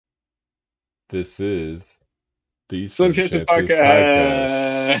This is the Slim Slim Chances Chances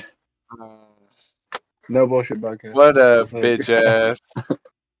podcast. podcast. No bullshit podcast. What a That's not bitch good. ass.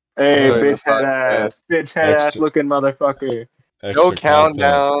 Hey, Join bitch the head podcast. ass. Bitch head ass Extra- looking motherfucker. No Extra content.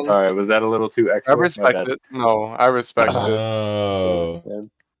 countdown. Sorry, was that a little too I extra? My respect bad. it. No, I respect it. No,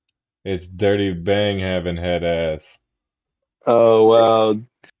 it's Dirty Bang having head ass. Oh, wow.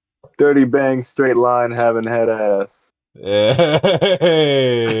 Dirty bang, straight line, having head ass.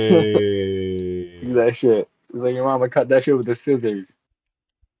 Hey. Do that shit. It's like your mama cut that shit with the scissors.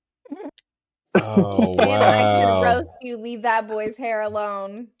 Oh Damn, I should wow. roast you. Leave that boy's hair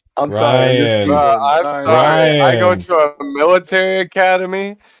alone. I'm sorry. Ryan. I'm Ryan. sorry. I go Ryan. to a military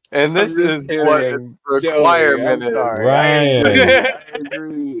academy, and this is what its requirement I'm is. sorry. Ryan. I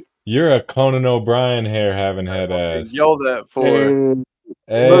agree. You're a Conan O'Brien hair having head ass. Yelled at for.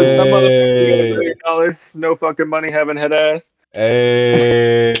 Hey. Look, some motherfucker get Hey. $1 million, no fucking money, having head ass.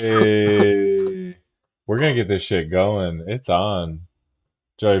 Hey. We're gonna get this shit going. It's on.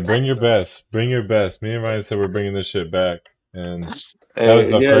 Joey, bring your best. Bring your best. Me and Ryan said we're bringing this shit back. And that was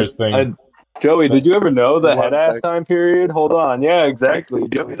the first thing. Joey, did you ever know the I love head ass that. time period? Hold on. Yeah, exactly.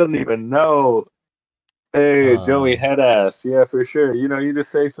 Joey doesn't even know. Hey, Joey, head ass. Yeah, for sure. You know, you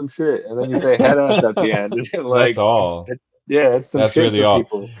just say some shit and then you say head ass at the end. Like, that's all. It's some That's shit really for all.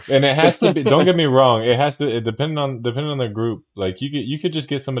 people. And it has to be. Don't get me wrong. It has to. It depending on the group. Like you could just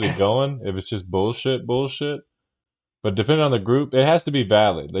get somebody going if it's just bullshit. But depending on the group, it has to be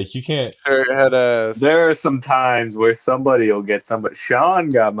valid. Like you can't. Shirt head ass. There are some times where somebody will get somebody. Sean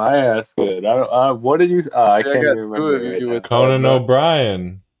got my ass good. What did you? I can't even remember right now. Conan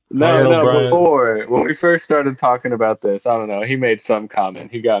O'Brien. No, O'Brien. before, when we first started talking about this, I don't know, he made some comment.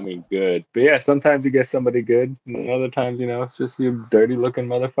 He got me good. But yeah, sometimes you get somebody good, and other times, you know, it's just you dirty looking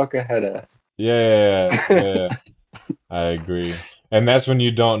motherfucker head ass. Yeah. I agree. And that's when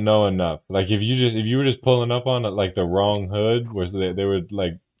you don't know enough. Like if you were just pulling up on it like the wrong hood, where they were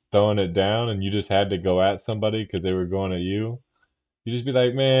like throwing it down, and you just had to go at somebody because they were going at you. You just be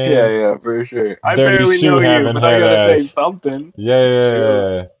like, man. Yeah, for sure. I dirty barely shoe know you, having but I head gotta say ass. something. Yeah.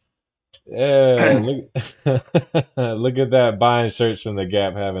 Sure. Yeah, look, look at that buying shirts from the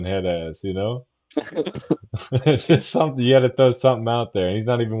Gap having head ass, you know? It's just something, you had to throw something out there. And he's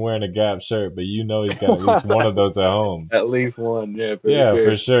not even wearing a Gap shirt, but you know he's got at least one of those at home. At least one, yeah,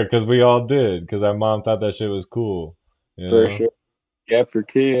 For sure, because we all did, because our mom thought that shit was cool. You know? For sure. Gap for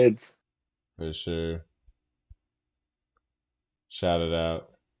kids. For sure. Shout it out.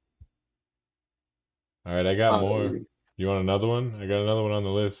 All right, I got more. You want another one? I got another one on the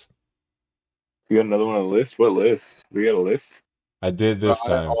list. You got another one on the list? What list? We got a list? I did this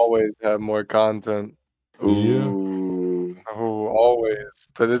time. I always have more content. Do you? Ooh. Oh, always.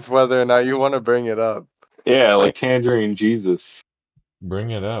 But it's whether or not you want to bring it up. Yeah, like Tangerine Jesus.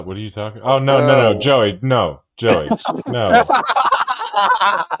 Bring it up. What are you talking? Oh, no, Joey. No, Joey. No.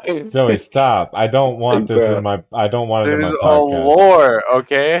 Joey, stop. I don't want this in my. I don't want it in my There's podcast. a lore,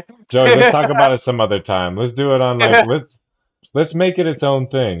 okay? Joey, let's talk about it some other time. Let's do it on like let's make it its own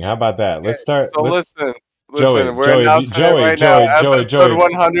thing. How about that? Let's start. So listen, we're Joey, announcing it right now. Episode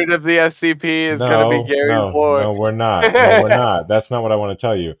 100 of the SCP is going to be Gary's lore. No, we're not. No, we're not. That's not what I want to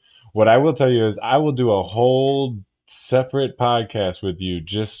tell you. What I will tell you is I will do a whole separate podcast with you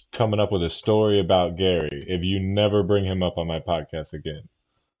just coming up with a story about Gary if you never bring him up on my podcast again.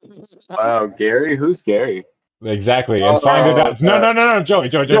 Wow, Gary? Who's Gary? Exactly, and find it out. No, Joey,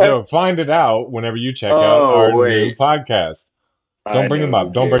 find it out whenever you check out our new podcast. Don't bring him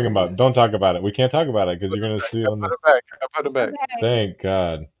up. Don't bring him up. Don't talk about it. We can't talk about it because you're gonna see it on the. I put it back. Thank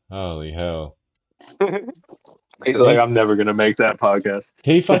God. Holy hell. He's like, I'm never gonna make that podcast.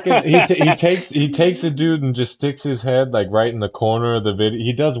 He takes a dude and just sticks his head like right in the corner of the video.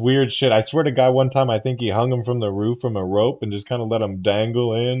 He does weird shit. I swear to God, one time I think he hung him from the roof from a rope and just kind of let him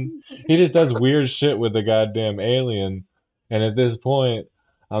dangle in. He just does weird shit with the goddamn alien. And at this point,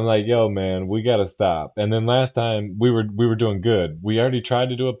 I'm like, yo, man, we gotta stop. And then last time we were doing good. We already tried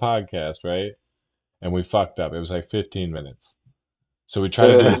to do a podcast, right? And we fucked up. It was like 15 minutes. So we tried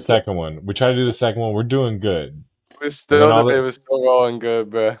to do the second one. We're doing good. It was still going good,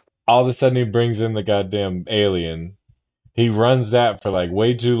 bro. All of a sudden, he brings in the goddamn alien. He runs that for like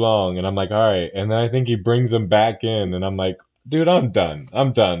way too long, and I'm like, all right. And then I think he brings him back in, and I'm like, dude, I'm done.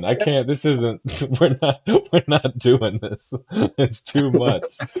 I can't. This isn't. We're not doing this. It's too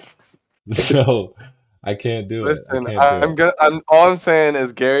much. So I can't do it. Listen, all I'm saying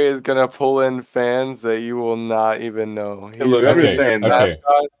is Gary is gonna pull in fans that you will not even know. Look, I'm just saying that.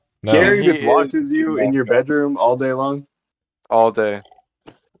 No, Gary just watches you in your bedroom all day long? All day.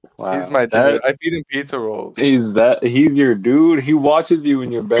 Wow. He's my dude. I feed him pizza rolls. He's your dude. He watches you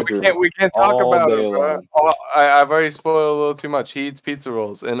in your bedroom. We can't talk all about day it, bro. long. Oh, I've already spoiled a little too much. He eats pizza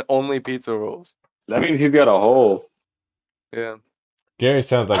rolls and only pizza rolls. That means he's got a hole. Yeah. Gary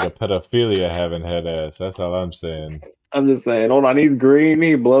sounds like a pedophilia having head ass. That's all I'm saying. I'm just saying. Hold on. He's green.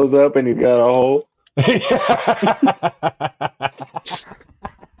 He blows up and he's got a hole.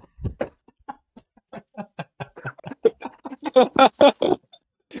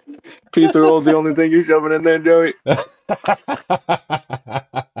 Pizza roll's the only thing you're shoving in there, Joey.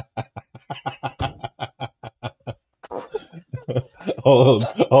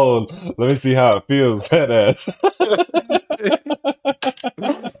 hold. Let me see how it feels, head ass.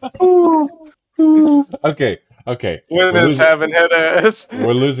 Okay. When is having head ass?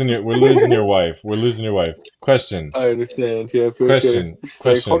 We're losing your wife. We're losing your wife. Question. I understand. Yeah, for sure. Question. She's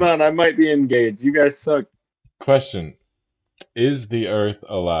like, hold Question. on, I might be engaged. You guys suck. Question. Is the Earth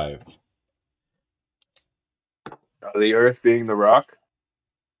alive? The Earth being the rock.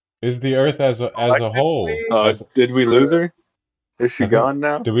 Is the Earth as a whole? Did we lose her? Is she I think. gone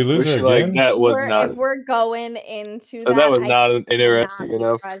now? Did we lose Was her she like again? that? Was not. If we're going into So that was not I interesting cannot be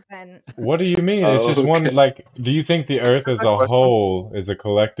enough. present. What do you mean? It's Oh, just one. okay. Like, do you think the Earth as a Question? whole is a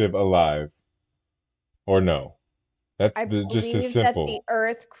collective alive, or no? That's I just as believe that the simple.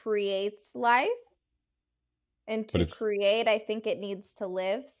 earth creates life. And But to it's create, I think it needs to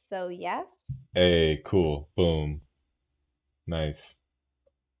live. So yes. a cool. Boom. Nice.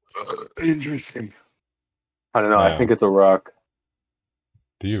 Interesting. I don't know. I Now, think it's a rock.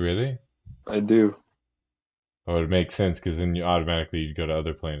 do you really? I do. Oh, it makes sense because then you automatically you'd go to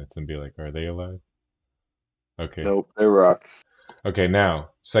other planets and be like, are they alive? Okay. Nope, they're rocks. Okay, now,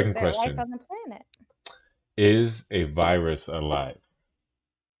 Is second there life question. on the planet? Is a virus alive?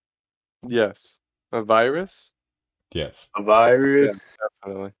 Yes. A virus? Yes. A Yeah, virus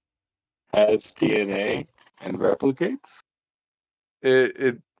definitely. has DNA and replicates.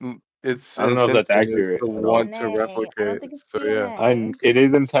 Its I don't know if intention that's is accurate to at all. want to DNA. I don't replicate. think it's So yeah, DNA.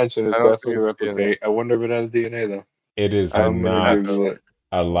 Its intention is I don't definitely think to it's DNA. replicate. I wonder if it has DNA though. It is I I'm think gonna that not Google it.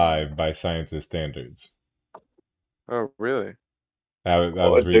 alive by scientist standards. Oh, really? I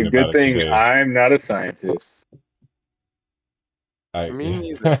Well, was it's a reading about good it thing today. I'm not a scientist. I Me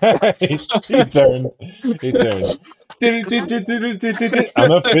neither. he turned. He turned.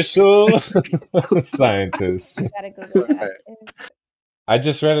 Unofficial scientist. Gotta Google Okay. that. I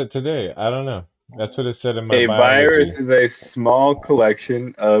just read it today. I don't know. That's what it said in my A virus biology. is a small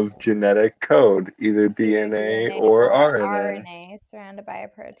collection of genetic code, either DNA DNA or or RNA. RNA surrounded by a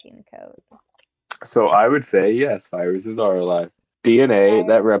protein code. So I would say yes, viruses are alive. DNA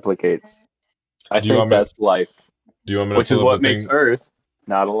that Virus. replicates. I Do you think want me? that's life, Do you want me to which is pull up the what makes thing? Earth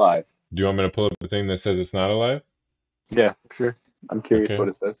not alive. Do you want me to pull up the thing that says it's not alive? Yeah, sure. I'm curious Okay, what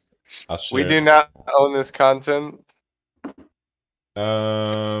it says. I'll We share do it. not own this content. Sure,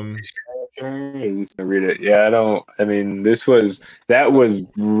 I'm just gonna read it. Yeah, I don't. I mean, that was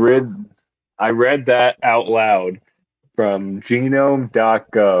read. I read that out loud from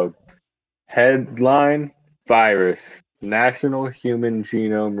genome.gov. Headline: Virus. National Human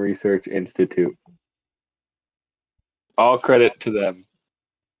Genome Research Institute. All credit to them.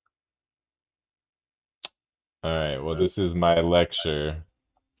 All right. Well, this is my lecture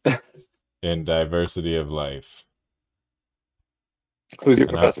in diversity of life, Who's your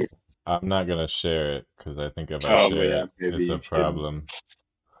and professor? I'm not gonna share it because I think if I Oh, share yeah, it, maybe it's a you shouldn't. problem.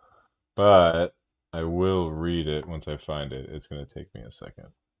 But I will read it once I find it. It's gonna take me a second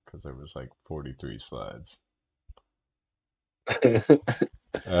because there was like 43 slides.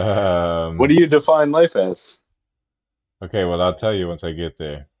 What do you define life as? Okay, well, I'll tell you once I get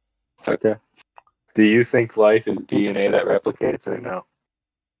there. Okay. Do you think life is DNA that replicates or no?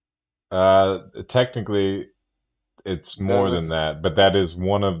 Technically, it's more than Dennis. that, but that is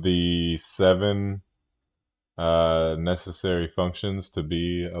one of the seven necessary functions to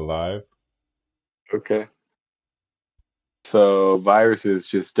be alive. Okay. So viruses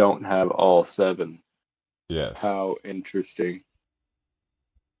just don't have all seven. Yes. How interesting.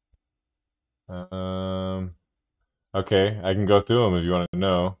 Um, okay, I can go through them if you want to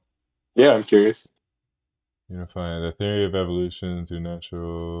know. Yeah, I'm curious. Unify the theory of evolution through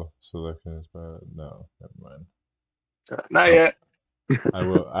natural selection is no, never mind. Not Oh, yet.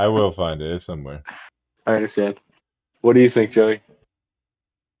 I will find it. It's somewhere. I understand. What do you think, Joey?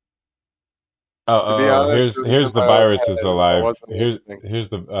 To be honest, it was in Here's the my own virus is head. I alive. wasn't listening. Here's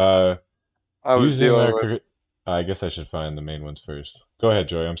the I was using dealing our with. I guess I should find the main ones first. Go ahead,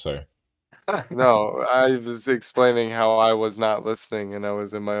 Joy. I'm sorry. No, I was explaining how I was not listening and I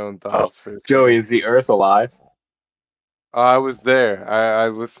was in my own Oh, thoughts for a Joey, second. is the Earth alive? I was there. I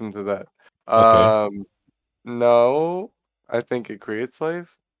listened to that. Okay. No, I think it creates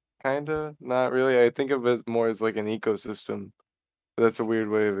life. Kinda, not really. I think of it more as like an ecosystem. That's a weird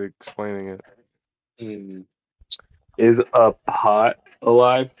way of explaining it. Hmm. Is a pot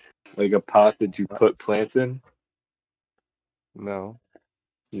alive? Like a pot that you put plants in? No.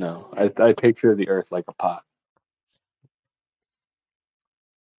 No. I picture the earth like a pot.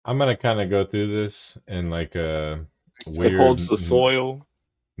 I'm gonna kind of go through this in like a It weird, holds the soil,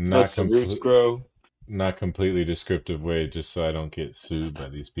 not lets the roots complete, grow. not completely descriptive way, just so I don't get sued by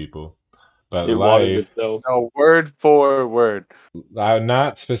these people. But It waters life, itself. No, word for word.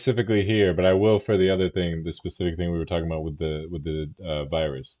 not specifically here, but I will for the other thing, the specific thing we were talking about with the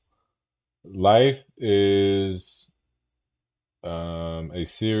virus. Life is a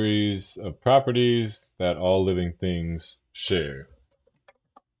series of properties that all living things share.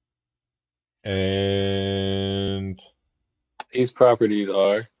 And These properties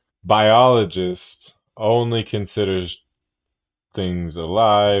are. biologists only consider things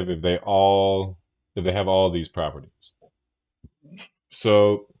alive if they have all these properties.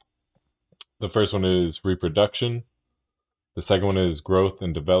 So the first one is reproduction. The second one is growth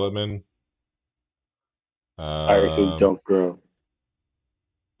and development. Viruses Um, don't grow.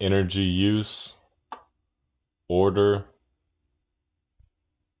 energy use, order,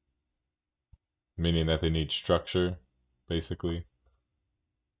 meaning that they need structure, basically.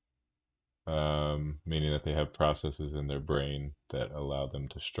 Meaning that they have processes in their brain that allow them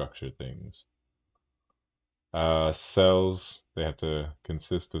to structure things. Cells, they have to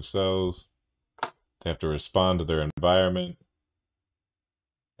consist of cells. They have to respond to their environment,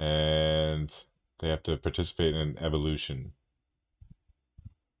 and they have to participate in evolution.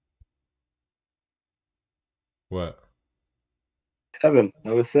 What? 7.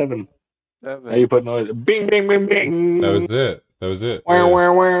 That was 7. Now you 7. put noise. Bing, bing, bing, That was bing. it. That was it. Wah, Yeah.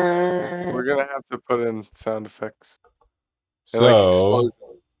 wah, wah. We're gonna have to put in sound effects and like So, explosion.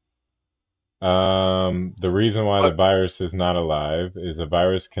 the reason why the What? virus is not alive is a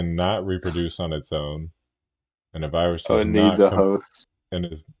virus cannot reproduce on its own, and a virus Oh, is it needs not a host.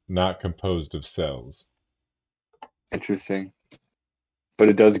 composed of cells. Interesting. But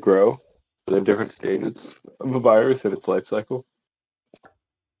it does grow. Are there different stages of a virus in its life cycle?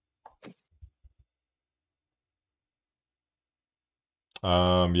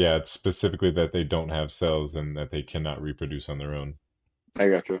 Yeah, it's specifically that they don't have cells and that they cannot reproduce on their own. I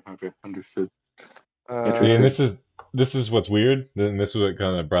gotcha. Okay, understood. See, and Interesting. Uh, this is what's weird, and this is what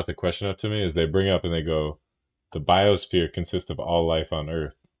kind of brought the question up to me, is they bring up and they go, the biosphere consists of all life on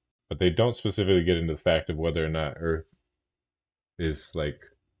Earth, but they don't specifically get into the fact of whether or not Earth is like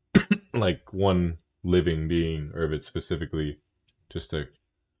one living being, or if it's specifically just a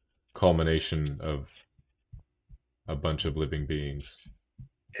culmination of a bunch of living beings.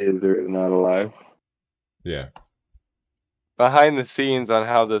 Is or is not alive. Yeah. behind the scenes on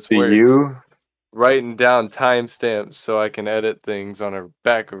how this Do works. you? Writing down timestamps so I can edit things on a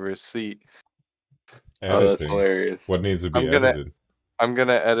back of a receipt. Oh, Edit that's things. hilarious. What needs to be I'm gonna edited? I'm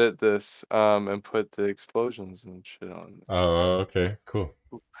gonna edit this and put the explosions and shit on it. Oh, okay, cool.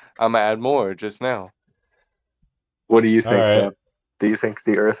 I'm gonna add more just now. What do you All think, right. Sam? Do you think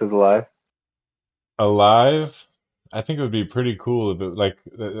the Earth is alive? Alive, I think it would be pretty cool if it, like,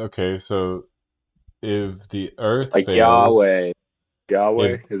 okay, so if the Earth Like fails, Yahweh. Yahweh?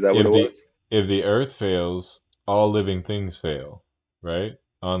 if Is that what it if the was? if the Earth fails, all living things fail, right?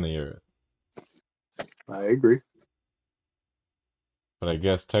 On the Earth. I agree. But I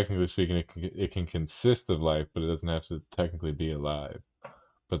guess technically speaking, it can consist of life, but it doesn't have to technically be alive.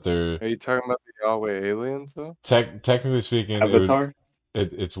 But they're Are you talking about the Yahweh aliens though? technically speaking, Avatar?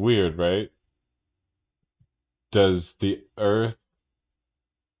 it's weird, right? Does the Earth,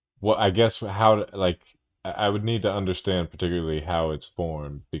 well, I guess how like I would need to understand particularly how it's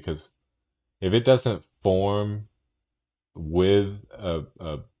formed, because if it doesn't form with a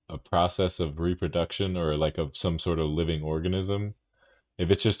process of reproduction, or like of some sort of living organism,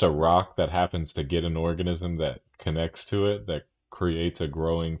 if it's just a rock that happens to get an organism that connects to it, that creates a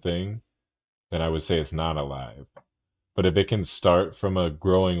growing thing, then I would say it's not alive. But if it can start from a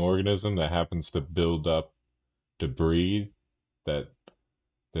growing organism that happens to build up debris, that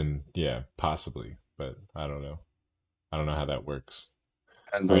then yeah, possibly. But I don't know. I don't know how that works.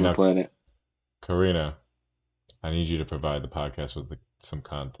 Depends All right, on the now, planet. Karina, I need you to provide the podcast with some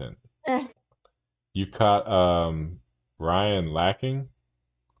content. You caught Ryan lacking?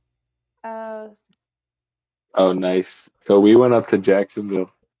 Uh, Oh, nice. So we went up to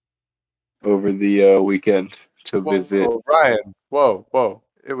Jacksonville over the weekend to visit. Whoa, Ryan. Whoa, whoa.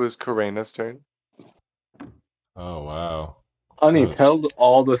 It was Karena's turn. Oh wow. Honey, Uh, tell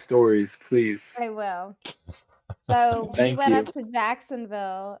all the stories, please. I will. So we Thank went you. up to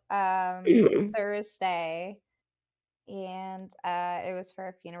Jacksonville Thursday, and it was for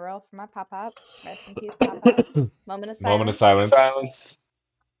a funeral for my pop-up. Rest in peace, pop-up. Moment of Moment of silence. silence. Silence.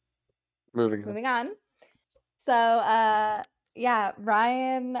 Moving on. Moving on. So yeah,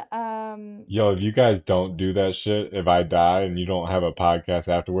 Ryan Yo, if you guys don't do that shit, if I die and you don't have a podcast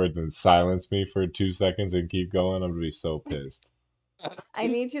afterwards and silence me for 2 seconds and keep going, I'm gonna be so pissed. I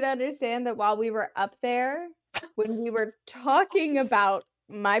need you to understand that while we were up there, when we were talking about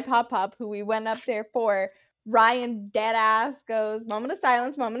my pop-up, who we went up there for, Ryan dead ass goes, moment of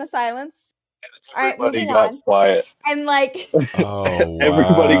silence, moment of silence. All right, Everybody moving got on. quiet. And like Oh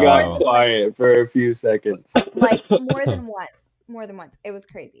Everybody more got than wow. once, quiet for a few seconds. like more than once, more than once. It was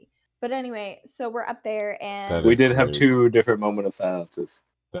crazy. But anyway, so we're up there That We and is did have great. two different moment of silences.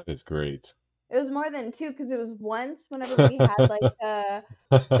 That is great. it was more than two because it was once whenever we had like the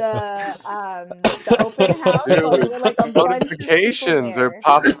open house while there Dude, were like a bunch of people notifications are there.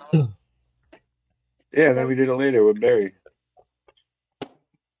 popping. Yeah, and then There we did it later with Barry.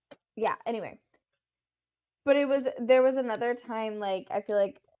 yeah, anyway. But there was another time like I feel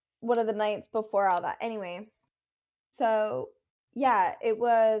like one of the nights before all that. Anyway, so yeah, it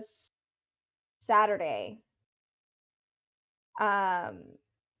was Saturday, um,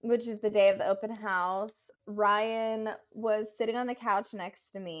 which is the day of the open house. Ryan was sitting on the couch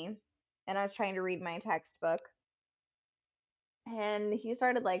next to me, and I was trying to read my textbook, and he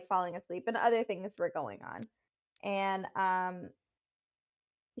started like falling asleep, and other things were going on, and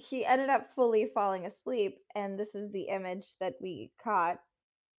he ended up fully falling asleep, and this is the image that we caught.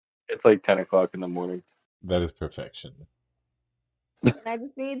 It's like 10 o'clock in the morning. That is perfection. And I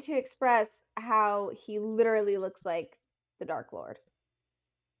just need to express how he literally looks like the Dark Lord.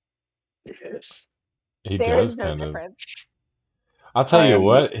 Yes. He There is does no kind of. difference. I'll tell I you am the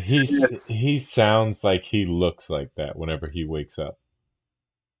what, sickest. he sounds like he looks like that whenever he wakes up.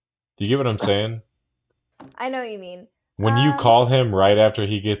 Do you get what I'm saying? I know what you mean. When you Um, call him right after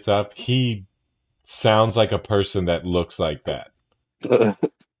he gets up, he sounds like a person that looks like that.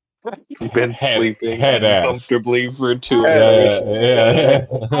 You've been sleeping Head ass. uncomfortably for two um, hours. Yeah, yeah,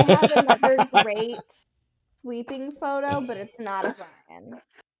 I have yeah. another great sleeping photo, but it's not of Ryan.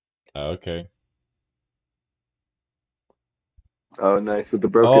 Okay. Oh, nice with the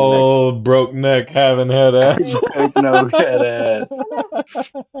broken neck. Oh, broke neck having head ass. Heck no, head ass. Oh no,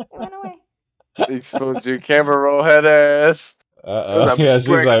 it went away. Exposed your camera roll head ass. That was Uh-oh. a Yeah, she's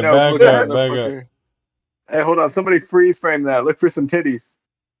brick like, nose back looking up, back up. motherfucker. Hey, hold on. Somebody freeze frame that. Look for some titties.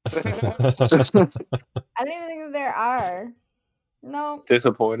 I don't even think that there are. No,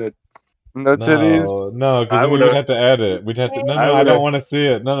 Disappointed. No titties. No, no, because I then we would would have. have to add it. We'd have to. No, hey, I no, I would don't have. want to see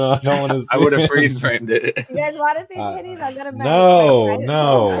it. No, no, I don't want to I see would have freeze it. framed it. you guys want to see Uh, titties? I'll go to my no, private.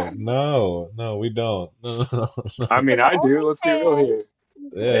 Hold no, on. no, no, we don't. No, no, I no. mean, Because I do. Let's be real OnlyFans. here.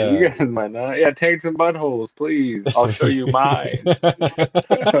 Yeah, you Yeah. guys might not. Yeah, take some buttholes, please. I'll show you mine.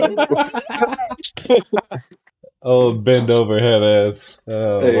 Hey, maybe show me Old bend over head ass.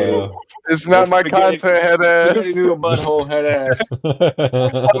 Oh Hey, wow. It's not that's my content, head spaghetti ass. noodle butthole head ass.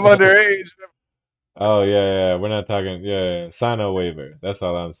 I'm underage. Oh yeah, yeah. We're not talking. Yeah, yeah. Sign a waiver. That's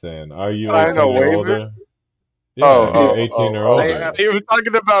all I'm saying. Are you Sign a 18 or waiver? older? Oh, Yeah, if you're oh, You, 18 oh, or oh. they older. have. He was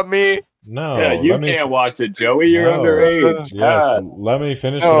talking about me. Yeah, No, you let me. can't watch it, Joey. You're No. underage. Yes, God, let me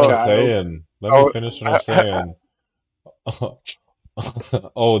finish what I'm No. child. saying. Let me Oh, finish what I'm saying.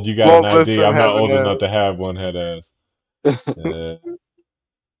 Old, you got an well, ID. listen, I'm not heaven old enough ass. to have one head ass. Yeah,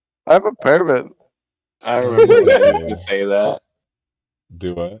 I have a permit. I remember yes, when you I used to do. say that.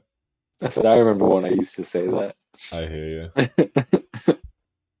 Do what? I said I remember when I used to say that. I hear you.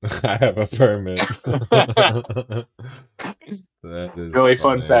 I have a permit. That is Really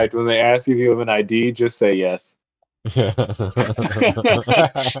fun funny. fact: when they ask if you have an ID, just say yes. Yeah.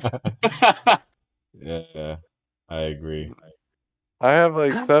 Yeah, I agree. I have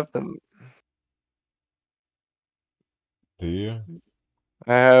like 7. Do you?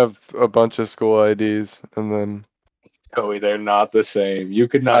 I have a bunch of school IDs, and then Joey, they're not the same. You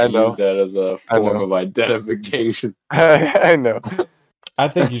could I not use know, that as a I form know, of identification. I know. I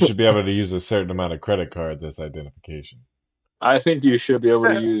think you should be able to use a certain amount of credit cards as identification. I think you should be able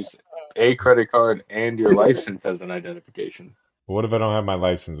to use a credit card and your license as an identification. What if I don't have my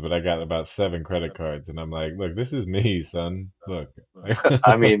license, but I got about 7 credit cards, and I'm like, look, this is me, son. Look.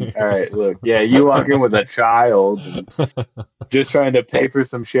 I mean, all right, look, yeah, you walk in with a child and just trying to pay for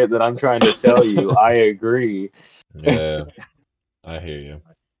some shit that I'm trying to sell you. I agree. Yeah, I hear you.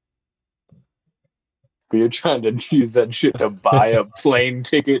 but you're trying to use that shit to buy a plane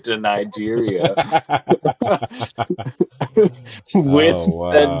ticket to Nigeria with Oh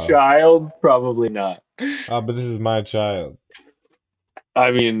said wow. child? Probably not. Oh, but this is my child.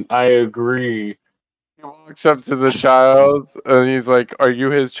 I mean, I agree. He walks up to the child and he's like, "Are you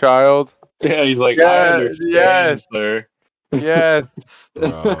his child?" Yeah, he's like, I Yeah, understand, yes, sir. yes.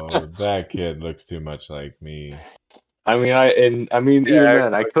 Bro, that kid looks too much like me. I mean, Yeah, even acts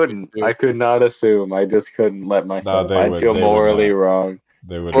then, I like me couldn't. too. I could not assume. I just couldn't let No, myself. I'd feel they would morally not. wrong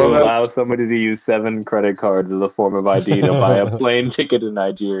They would Well, to no, not. allow somebody to use 7 credit cards as a form of ID to buy a plane ticket to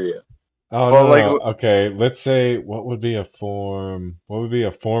Nigeria. Oh well, no, like, no. Okay, let's say what would be a form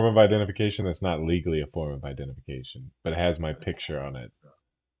of identification that's not legally a form of identification, but has my picture on it?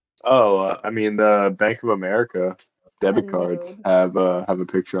 Oh, I mean, the Bank of America A debit cards nude. have a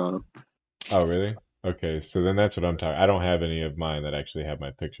picture on them. Oh, really? Okay, so then that's what I'm talking. I don't have any of mine that actually have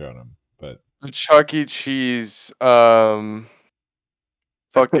my picture on them, but the Chuck E. Cheese,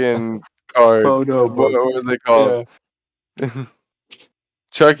 fucking card. Photo What book. are they called? Yeah.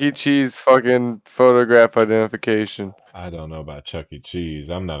 Chuck E. Cheese fucking photograph identification. I don't know about Chuck E. Cheese.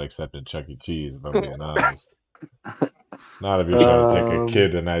 I'm not accepting Chuck E. Cheese if I'm being honest. Not if you're trying to take a Um.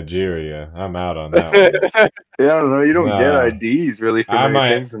 kid to Nigeria. I'm out on that one. Yeah, I don't know. You don't get Nah, IDs really for I many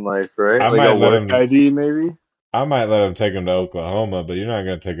might things in life, right? I Like a might let work him ID, maybe. I might let him take him to Oklahoma, but you're not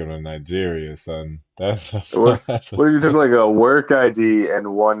gonna take him to Nigeria, son. That's a What that's a What if you took like a work ID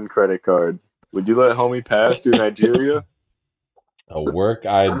and 1 credit card? Would you let homie pass through Nigeria? a work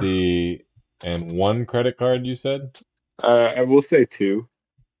ID and one credit card, you said? I will say 2.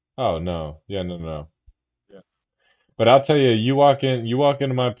 Oh no, yeah, no, no. Yeah. But I'll tell you, you walk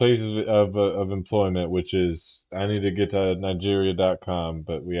into my place of employment, which is I need to get to Nigeria.com,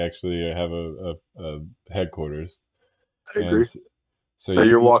 but we actually have a headquarters, I and agree. so So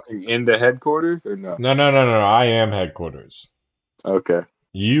you're walking into headquarters or no? no, I am headquarters. Okay.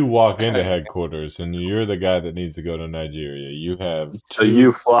 You walk All into right. headquarters, and you're the guy that needs to go to Nigeria. You have So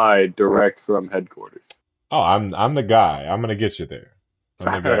you two. fly direct from headquarters. Oh, I'm the guy. I'm gonna get you there. I'm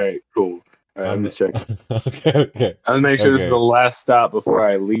All the guy. right, cool. All right, I'm I'm just checking. okay, okay, I'll make sure this is the okay. last stop before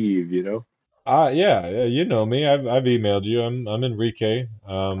I leave, you know? Yeah, yeah, you know me. I've emailed you. I'm Enrique.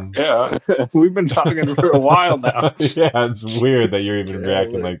 Yeah, we've been talking for a while now. Yeah, it's weird that you're even Yeah,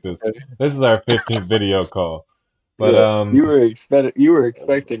 reacting like this. This is our 15th video call. But yeah. You were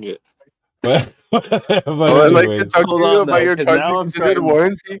expecting it. but I'd like to anyways, talk to Hold you on about now, your because car's extended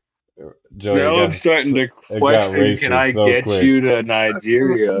warranty. Joey, now I'm starting to it got question, can racist I so get quick. you to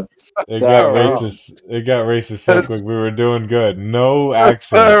Nigeria? It got Sorry, huh? racist. It got racist so quick. That's We were doing good. No that's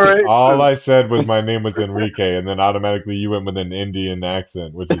accents. not All racist. I said was my name was Enrique, and then automatically you went with an Indian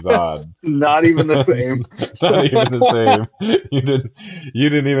accent, which is odd. Not even the same. Not even the same. You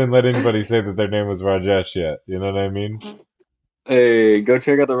didn't even let anybody say that their name was Rajesh yet. You know what I mean? Hey, go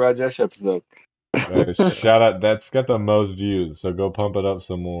check out the Rajesh episode. Shout out. That's got the most views, so go pump it up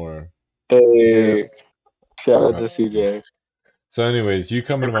some more. Yeah. Hey, shout out to Right. CJ. So, anyways, you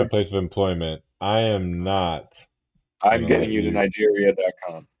come into my place of employment. I am not I'm gonna getting let you to you.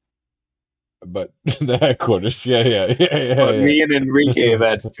 Nigeria.com. But the headquarters, But yeah. me and Enrique have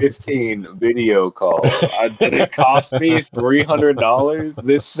had 15 video calls. Does it cost me $300?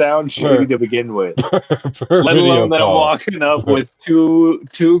 This sounds shady per, to begin with. per Let video alone that I'm call. walking up with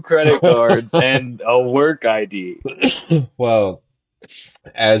two credit cards and a work ID Well,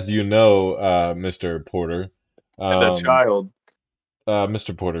 as you know, Mr. Porter, and a um, child.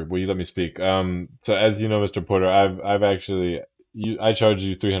 Mr. Porter, will you let me speak? So as you know, Mr. Porter, I've actually I charge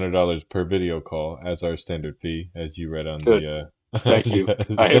you $300 per video call as our standard fee, as you read on Good. the Thank you.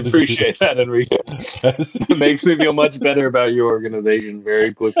 I as you, appreciate that, Enrique. as It you, makes me feel much better about your organization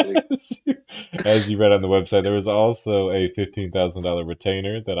very quickly. as you, as you read on the website. There was also a $15,000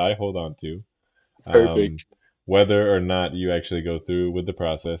 retainer that I hold on to. Um, Perfect. whether or not you actually go through with the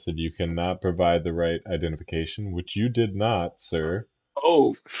process, if you cannot provide the right identification, which you did not, sir,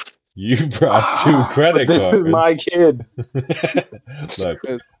 Oh, you brought two but credit this is my cards. kid. Look,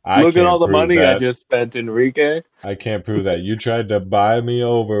 Uh, I Look at all can't the prove money I that. just spent, Enrique. I can't prove that. You tried to buy me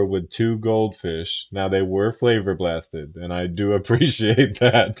over with two goldfish. Now they were flavor blasted, and I do appreciate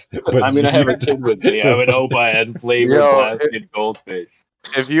that. I But mean, I have you, a kid with me. I would hope I had flavor Yo, blasted goldfish.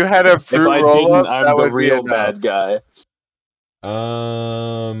 if you had a If fruit I roll didn't, up, I'm that the would be real enough. bad guy.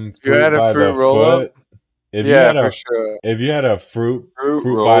 If you fruit had a by fruit the roll up, foot. If you yeah, had for a sure. if you had a Fruit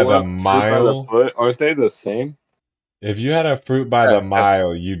fruit by roll the up, fruit by the mile, foot. Aren't they the same? if you had a fruit by the Yeah,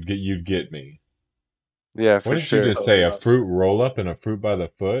 mile, you'd get me. yeah, What for did you sure. just say? A fruit roll up and a fruit by the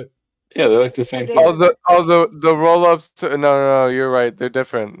foot? Yeah, they're like the same They thing. are different. The roll ups. No, you're right. They're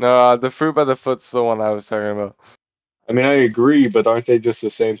different. No, the fruit by the foot's the one I was talking about. I mean, I agree, but aren't they just the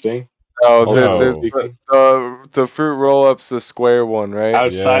same thing? No, Ultimately the No. speaking, the fruit roll up's the square one, right?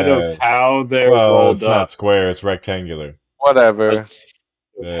 outside of Yes. how they're Well, rolled it's up, not square, it's rectangular. Whatever. outside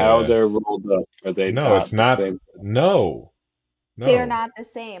of how Yeah. they're rolled up, are they No, it's not the not. same? No. They're No. not the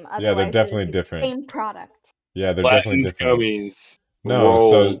same. Yeah, they're Otherwise, it would definitely be the different. same product. Yeah, they're definitely Flattened different. gummies No,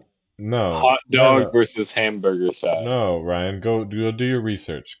 so roll no. hot No, dog no. versus hamburger size. No, Ryan, go do your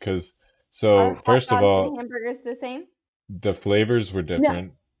research. Cause Are so hot first of dogs all, and hamburgers the same? the flavors were No.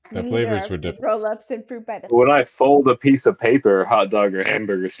 different. The Neither flavors are were fruit different. roll-ups and fruit by the When foot. I fold a piece of paper, hot dog or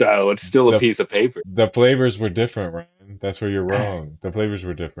hamburger style, it's still a The piece of paper. the flavors were different, Ryan. That's where you're wrong. The flavors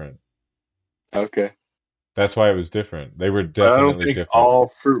were different. Okay. That's why it was different. They were But I don't definitely think different. all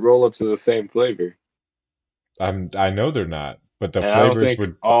fruit roll-ups are the same flavor. I know they're not, but the And I don't flavors think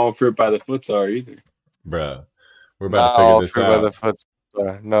were, all fruit by the foots are either. bruh. We're about to Not figure all this fruit by the out. foots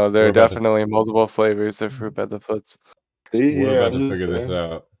are. No, there We're are about to definitely multiple flavors of fruit by the foots. See, we're yeah, about I'm to just figure this saying.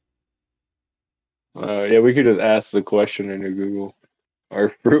 out. Yeah, we could just ask the question into Google. Are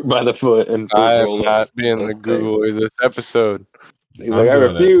fruit by the foot and fruit I am not roll-ups being the the same? Googler this episode. He's like, I'm I doing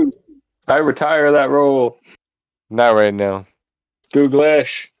it. refuse. I retire that role. Not right now.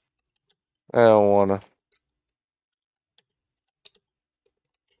 Googlish. I don't wanna.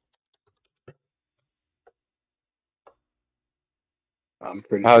 I'm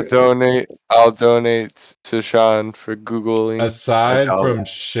pretty sure it is. I'll donate to Sean for Googling a Aside dollar. from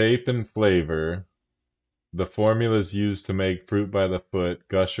shape and flavor, the formulas used to make fruit by the foot,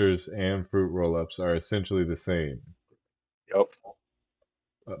 gushers, and fruit roll-ups are essentially the same. Yep.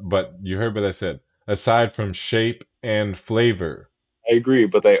 But you heard what I said. Aside from shape and flavor. I agree,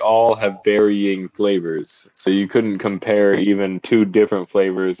 but they all have varying flavors. So you couldn't compare even two different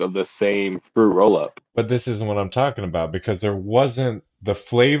flavors of the same fruit roll-up. But this isn't what I'm talking about because there wasn't the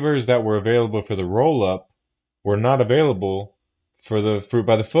flavors that were available for the roll-up were not available for the fruit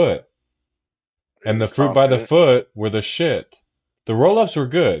by the foot. Are And you the fruit by the confident? foot were the shit. The roll-ups were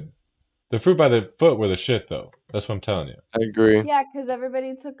good. The fruit by the foot were the shit though. That's what I'm telling you. I agree. Yeah, because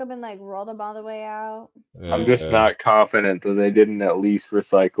everybody took them and like rolled them all the way out. I'm just Uh, not confident that they didn't at least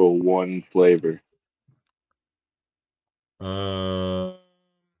recycle one flavor. uh,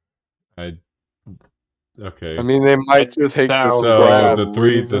 I I okay. mean, they might That just take the sounds like So a scraps.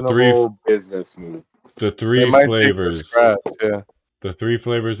 reasonable business move. They the three might take the flavors scraps. Yeah. the three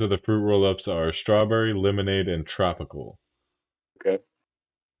flavors of the fruit roll-ups are strawberry, lemonade, and tropical. Okay.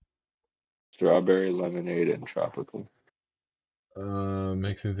 Strawberry lemonade and tropical.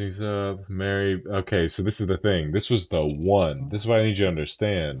 Mixing things up. Mary. Okay, so this is the thing. This was the one. This is what I need you to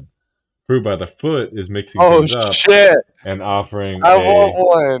understand. Fruit by the foot is mixing Oh things up shit! and I want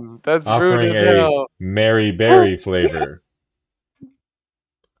one. That's rude offering as a hell. Mary Berry flavor.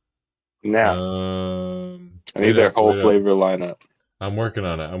 Now, I need Wait their up, whole wait up. flavor lineup. I'm working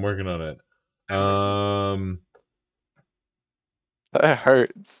on it. I'm working on it. That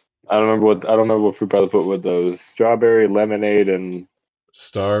hurts. I don't remember what fruit by the foot with those. Strawberry, lemonade, and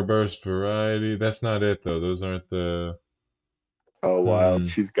Starburst variety. That's not it though. Those aren't the. oh wow, Hmm.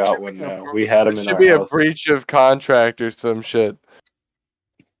 she's got one now. We had There them in should our be a house. breach of contract or some shit.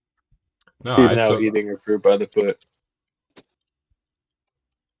 No, She's I now so eating her fruit by the foot.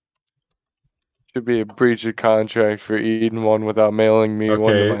 Should be a breach of contract for eating one without mailing me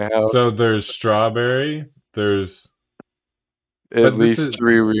one to okay. my house So there's strawberry. There's at but this least is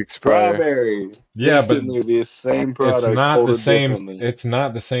 3 weeks prior. Strawberry. yeah, but Instantly the same it's product not the folded same. differently. It's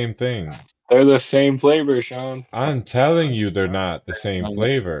not the same thing. They're the same flavor, Sean. I'm telling you, they're not the same Honest,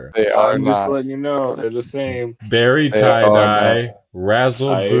 flavor. they are I'm just not. letting you know they're the same. Berry They tie are not. dye, Razzle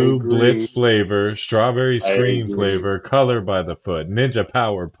I Boo Blitz agree. flavor, Strawberry I Scream agree. flavor, Color by the Foot, Ninja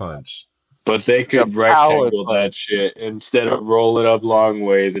Power Punch. But they A could power rectangle that punch. shit instead of roll it up long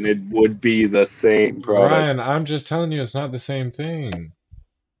ways, and it would be the same product. Ryan, I'm just telling you, it's not the same thing.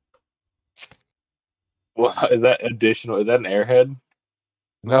 Well, is that additional? Is that an airhead?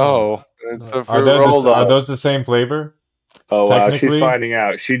 No, No, it's no. a fruit Are roll up. those the same flavor? Oh wow, she's Technically, finding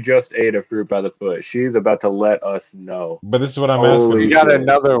out. She just ate a fruit by the foot. She's about to let us know. but this is what I'm She Holy asking. got shit.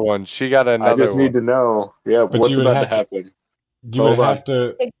 another one. She got I just another need one. to know. Yeah, But what's about to happen? you would Hold on. have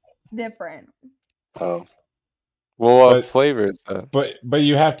to, It's different. Oh. Well, what but flavor is that?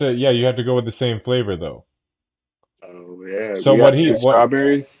 you have to, yeah, you have to go with the same flavor though. Oh yeah. So We got two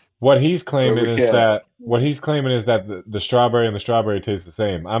strawberries. Where we at? what he's claiming is that the strawberry and the strawberry taste the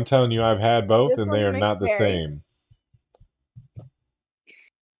same. I'm telling you, I've had both, This and they one's are mixed not the berry. same.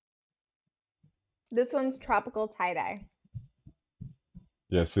 This one's tropical tie-dye.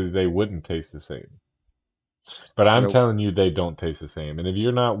 Yeah, so they wouldn't taste the same. But I'm Nope. telling you, they don't taste the same. And if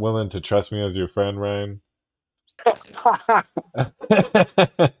you're not willing to trust me as your friend, Ryan,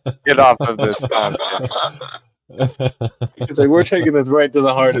 Get off of this podcast. It's like we're taking this right to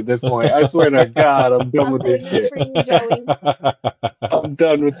the heart at this point. I swear to God, I'm done I'm with this saving this shit. for you, Joey. I'm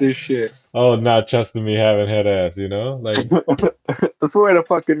done with this shit. Oh, not trusting me having head ass, you know? Like, I swear to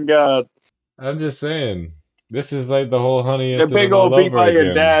fucking God. I'm just saying, this is like the whole honey That big incident all old beat over by your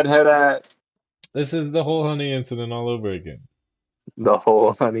again. dad head ass. This is the whole honey incident all over again. The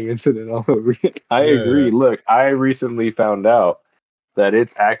whole honey incident all over again. I Yeah. agree. Look, I recently found out that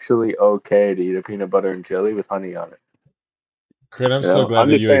it's actually okay to eat a peanut butter and jelly with honey on it. Crit, I'm You so know, glad I'm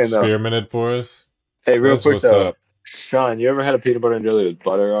that just you saying though. experimented for us. Hey, real That's quick what's though, up. Sean, you ever had a peanut butter and jelly with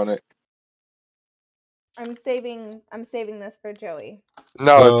butter on it? I'm saving this for Joey.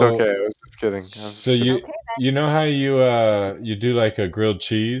 No, it's okay. So, I was just kidding. I was so just kidding. Okay. you know how you do like a grilled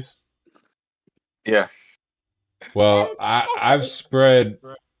cheese? Yeah. That Well, is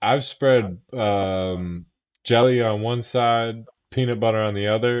I've spread jelly on one side, peanut butter on the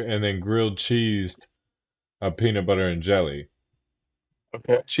other, and then grilled cheesed a peanut butter and jelly.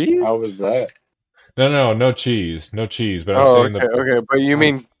 Okay. Cheese? How was that? No cheese, no cheese. But I'm Oh, saying okay, okay. But you I'm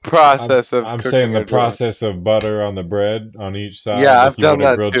mean process of I'm saying cooking the or drilling? process of butter on the bread on each Yeah, side. If I've you done want a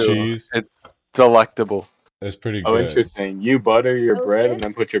that grilled too. cheese, It's delectable. it's pretty Oh, good. interesting. You butter your bread and toasted.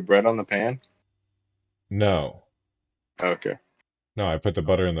 then put your bread on the pan? No, Okay. no, I put the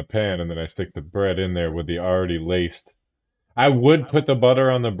butter in the pan and then I stick the bread in there with the already laced. I would put the butter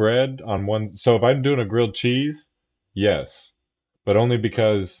on the bread on one. So if I'm doing a grilled cheese, yes, but only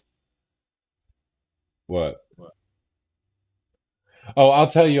because what? Oh, I'll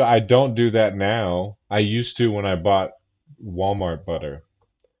tell you, I don't do that now. I used to when I bought Walmart butter,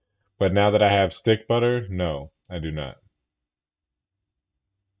 but now that I have stick butter, no, I do not.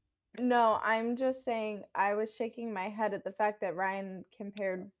 No, I'm just saying I was shaking my head at the fact that Ryan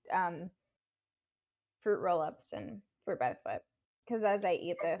compared fruit roll-ups and fruit by the foot. Because as I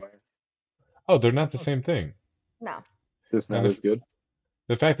eat this, Oh, they're not the same thing. no. Just Now not as good.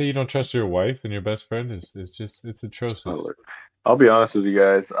 the fact that you don't trust your wife and your best friend is just it's Oh, atrocious. look. I'll be honest with you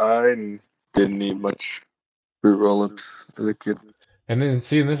guys. Didn't eat much fruit roll-ups as a kid. And then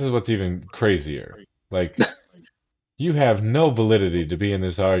see, and this is what's even crazier. Like you have no validity to be in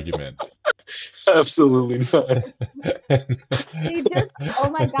this argument. Absolutely not. He just, oh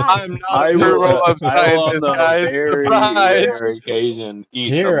my God. I'm not a I fruit will. roll-up I will on scientist, the guys. very Surprise! rare occasion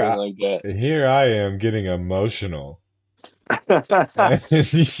eat Here, something like that. here I am getting emotional. And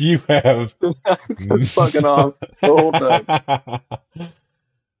you have Just fucking off the whole time.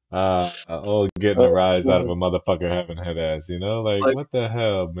 oh, getting a Oh, rise out of God. a motherfucker having head ass, you know? Like, Like what the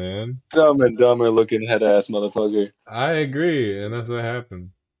hell, man? dumb and dumber looking head ass motherfucker. I agree, and that's what happened.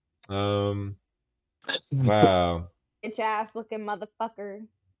 Um, wow. Bitch ass looking motherfucker.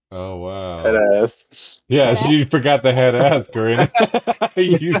 Oh, Head wow. ass. Yeah, Head ass. you forgot the head ass, Corinne.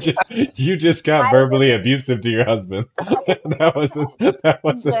 You just got I verbally wasn't, abusive to your husband. That wasn't that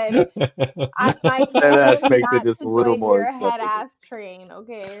wasn't good. My Head goal ass was makes it not just a to little join more your head acceptable. ass train,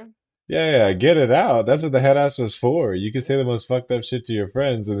 okay? Yeah, get it out. That's what the head ass was for. You could say the most fucked up shit to your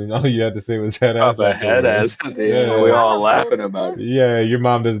friends, and then all you had to say was head Pop ass a head ass afterwards. at the end, and we What Yeah, kind all of bull laughing is about this? it. yeah. Your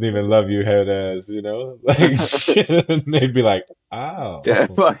mom doesn't even love you, head ass. You know, like they'd be like, Yeah,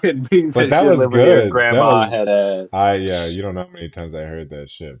 "Ow." fucking beans But and that shit was living to your good. That grandma was head ass. yeah. You don't know how many times I heard that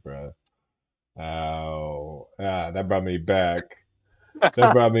shit, bro. Ow. That brought me back.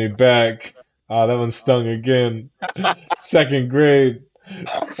 That brought me back. Oh, that one stung again. Second grade.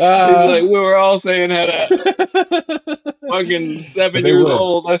 He's like, Ah. we were all saying head ass. Fucking But 7 years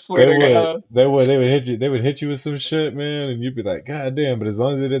old, I swear to God. they would hit you, they would hit you with some shit, man, and you'd be like, God damn, but as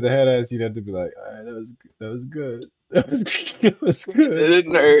long as they did the head ass, you'd have to be like, all right, that was good. That was It good.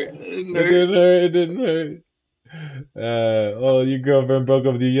 didn't hurt. It didn't It hurt. didn't hurt, it didn't hurt. Oh, your girlfriend broke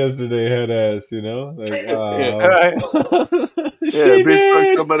up with you yesterday, head ass, you know? Like, Yeah, oh. Alright. yeah, She bitch, fuck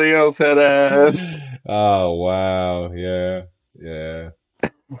did. somebody else head ass. Oh, wow. Yeah. Yeah.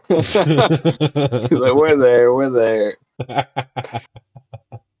 He's like, we're there, we're there. Look at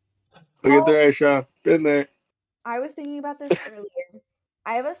Oh, there, Sean. Been there. I was thinking about this earlier.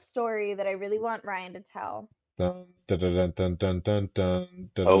 I have a story that I really want Ryan to tell. Dun, dun, dun, dun, dun, dun, dun,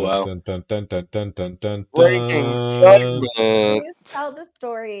 Oh dun, wow. dun, dun, dun, dun, dun, dun, dun, Breaking dun. segment. Please tell the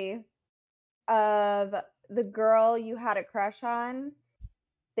story of the girl you had a crush on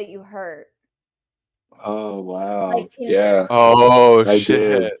that you hurt. Oh Like wow. in Yeah, Oh I did.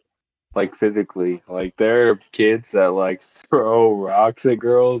 shit. like physically. Like there are kids that like throw rocks at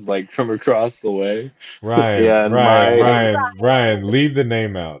girls like from across the way. Ryan, Yeah, Ryan, Hey, Ryan, Ryan, leave the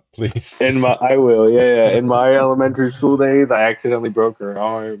name out, please. in my I will, yeah. In my elementary school days, I accidentally broke her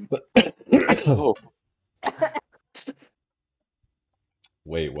arm. Oh.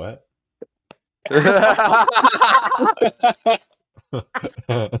 Wait, what? oh,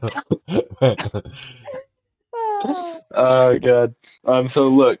 Oh god. So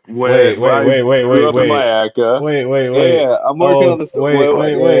look, Wait, when wait, I wait, wait, grew wait, up in wait. Mayaca, Wait, wait, yeah, wait. yeah, I'm working on Old, this. wait, Wait, what?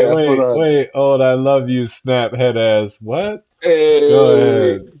 wait, Yeah, wait, yeah, hold wait, on. wait. Old, I love you, snap head ass. What? Go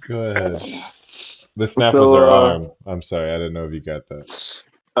Hey. ahead, go ahead. The snap was So, her arm. I'm sorry, I didn't know if you got that.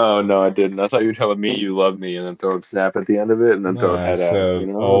 oh no, I didn't. I thought you were telling me you love me and then throwing snap at the end of it and then No, throwing I head ass, said,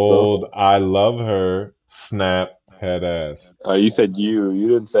 That's all. old, I love her, snap head ass. You said you. You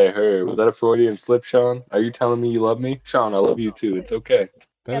didn't say her. Was that a Freudian slip, Sean? Are you telling me you love me? Sean, I love you too. It's okay.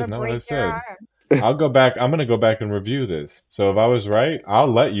 That gotta is not what I break your said. arm. I'll go back. I'm gonna go back and review this. So if I was right,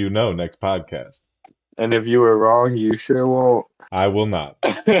 I'll let you know next podcast. And if you were wrong, you sure won't. I will not.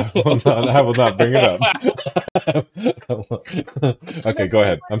 I will not. I will not bring it up. Okay, As go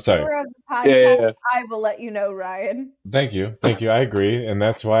ahead. I'm a sorry. viewer of the Yeah, podcast, yeah, I will let you know, Ryan. Thank you. Thank you. I agree, and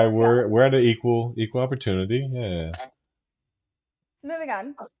that's why we're at an equal opportunity. Yeah. Moving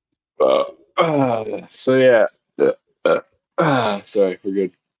on. yeah. So yeah. Sorry, we're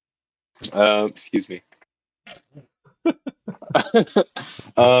good. Excuse me.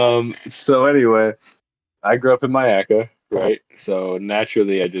 So anyway, I grew up in Mayaca, right? So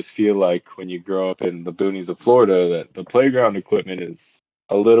naturally, I just feel like when you grow up in the boonies of Florida, that the playground equipment is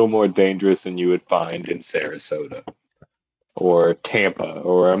a little more dangerous than you would find in Sarasota or Tampa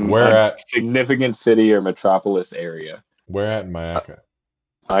or Where a at? significant city or metropolis area. Where at Mayaca?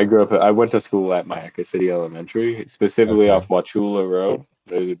 I went to school at Mayaca City Elementary, specifically Okay. off Wauchula Road.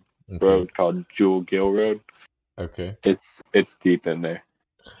 There's a Okay. road called Jewel Gill Road. Okay. It's deep in there.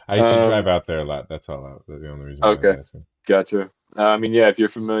 I used to drive Um, out there a lot. That's all. That's the only reason why I was okay, asking. gotcha. I mean, yeah, if you're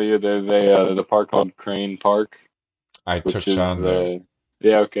familiar, there's a park called Crane Park, I took which is Sean there.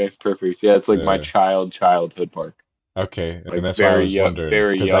 yeah, okay, perfect. Yeah, it's like my Uh, childhood park, okay, and like that's why I was wondering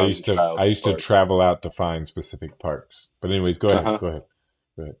very because I young used to I childhood used to park. travel out to find specific parks. But anyways, go ahead. Uh-huh. Go ahead.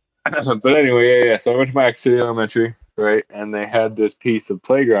 Go ahead. But anyway, yeah, yeah. So I went to my City Elementary, right? And they had this piece of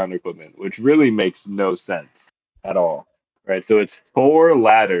playground equipment, which really makes no sense at all, right? So it's four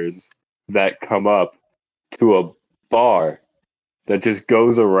ladders that come up to a bar that just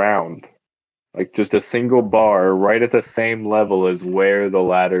goes around, like just a single bar right at the same level as where the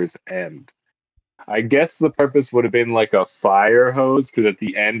ladders end. I guess the purpose would have been like a fire hose, because at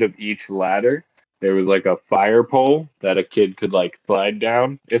the end of each ladder, there was like a fire pole that a kid could like slide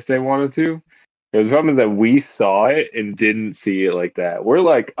down if they wanted to. The problem is that we saw it and didn't see it like that. We're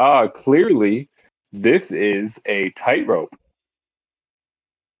like, clearly this is a tightrope.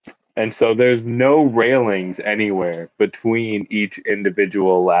 And so there's no railings anywhere between each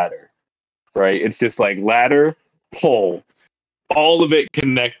individual ladder, right? It's just like ladder, pole, all of it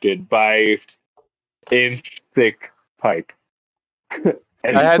connected by inch thick pipe. I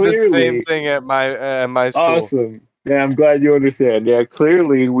And had the same clearly, thing at my school. awesome. Yeah, I'm glad you understand. Yeah,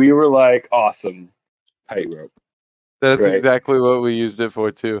 clearly we were like, awesome, tightrope, That's right? exactly what we used it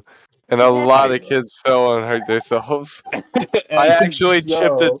for too. And a lot of Tightrope. kids fell and hurt themselves. I And actually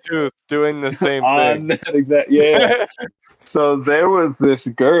chipped a so tooth doing the same on thing. that exact, yeah. So there was this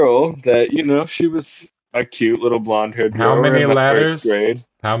girl that, she was a cute little blonde haired How girl. We were many in the first ladders? grade.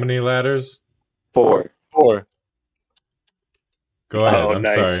 How many ladders? Four. Four. Go ahead. Oh, I'm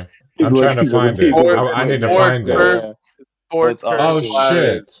nice. sorry. He's I'm trying to looking for the find it. people Four to I point need to at. four find it. curved Yeah, four that's curved Oh awesome.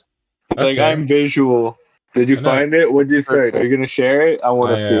 ladders. shit. It's like I'm Okay. visual. Did you No, find it? What'd you search? Are Circle. you gonna share it? I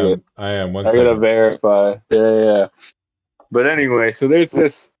want I to see it. am. I am. One I gotta second. verify. Yeah, yeah, yeah. But anyway, so there's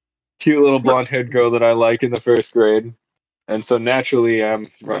this cute little blonde haired girl that I like in the first grade. And so naturally I'm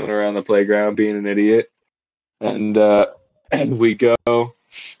running around the playground being an idiot. And and we go, oh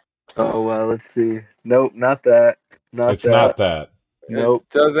well, let's see. Nope, not that. Not It's not that. that. It Nope.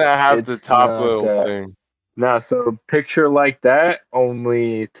 doesn't have the It's top not little that. thing. Now, so picture like that,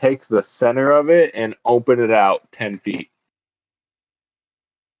 only take the center of it and open it out 10 feet.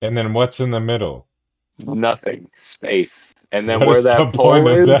 And then what's in the middle? Nothing. Space. And then What is the point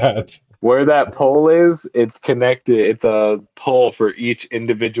of that? where that pole is, it's connected. It's a pole for each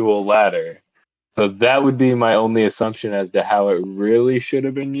individual ladder. So that would be my only assumption as to how it really should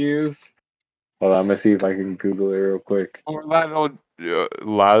have been used. Hold on, I'm gonna see if I can Google it real quick. Or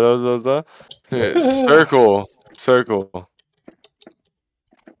circle. Circle.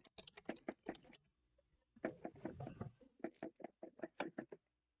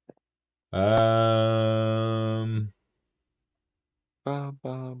 Um,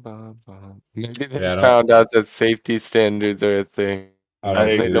 Maybe they yeah, found out that safety standards are a thing. I I don't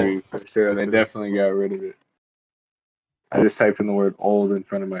They see it. don't agree for sure. They listen to definitely got rid of it. I just typed in the word old in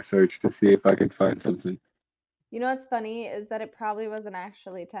front of my search to see if I could find something. You know what's funny is that it probably wasn't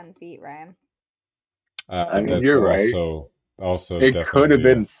actually 10 feet, Ryan. I mean, That's you're right. also It could have definitely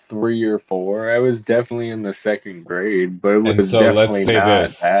been 3 or 4. I was definitely in the second grade, but it And was so let's definitely say not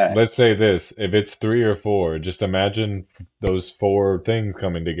this. that. Let's say this. If it's 3 or 4, just imagine those four things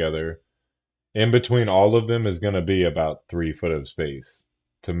coming together. In between all of them is going to be about 3 foot of space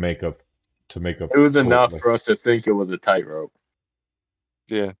to make a It was full enough like. for us to think it was a tightrope.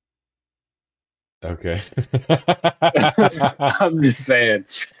 yeah. Okay. I'm just saying.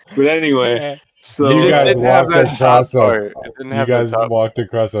 But anyway, It You so just guys didn't have walked that top across a part. It didn't you have the guys top. walked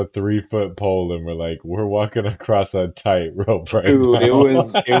across a 3 foot pole and were like, we're walking across a tightrope right dude, it now.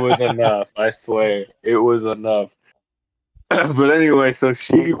 was it was enough. I swear, it was enough. But anyway, so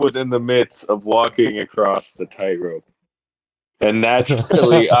she was in the midst of walking across the tightrope, and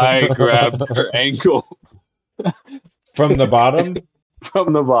naturally, I grabbed her ankle From the bottom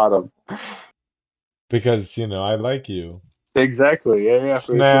from the bottom. because, I like you. Exactly. Yeah, yeah,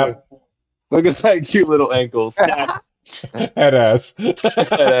 for sure. Snap. Look at that cute little ankle. Snap Head ass.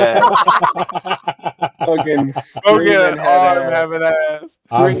 head ass. Fucking Go get screaming an head arm, ass. have an ass.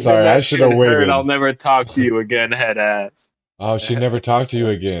 I'm Screaming sorry, I that should have shit hurt. I'll waited. never talk to you again, head ass. Oh, she never talked to you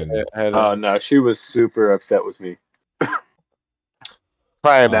again. Head Oh ass. no, she was super upset with me.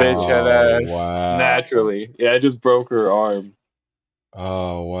 Fine, bitch, head Naturally. Oh, ass. wow. Naturally. Yeah, I just broke her arm.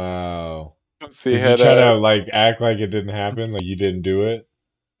 Oh, wow. See, Did you head try to ass. like act like it didn't happen, like you didn't do it?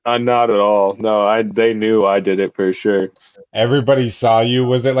 Not at all. No, they knew I did it for sure. Everybody saw you.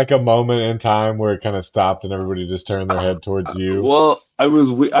 Was it like a moment in time where it kind of stopped and everybody just turned their head towards you? Well, I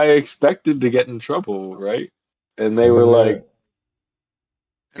expected to get in trouble, right? And they And were then like,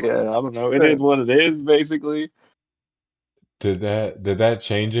 yeah, I don't know. It is what it is, basically. did that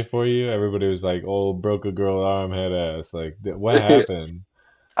change it for you? Everybody was like, "Oh, broke a girl arm, head ass." Like, what happened?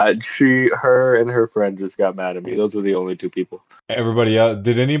 Her and her friend just got mad at me. Those were the only two people. Everybody else,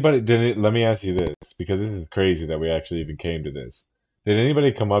 did anybody, did it, let me ask you this, because this is crazy that we actually even came to this. Did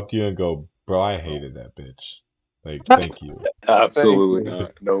anybody come up to you and go, bro, I hated that bitch? Like, thank you. Thank Absolutely you.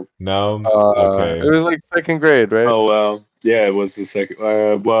 not. Nope. No? It Okay. was like second grade, right? Oh well, yeah, it was the second.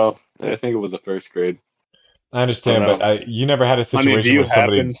 Well, I think it was the first grade. I I don't understand, but know. you never had a I mean, do situation you where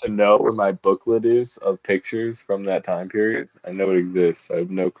somebody, happen to know where my booklet is of pictures from that time period? I know it exists. I have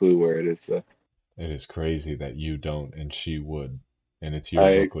no clue where it is. So it is crazy that you don't and she would, and it's your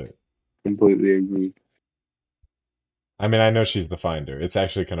I booklet. completely agree. I mean, I know she's the finder. It's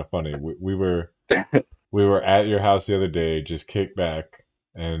actually kind of funny. We were at your house the other day, just kicked back,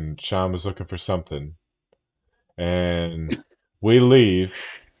 and Sean was looking for something, and we leave.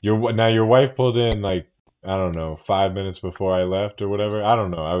 Your wife pulled in like I don't know 5 minutes before I left or whatever. I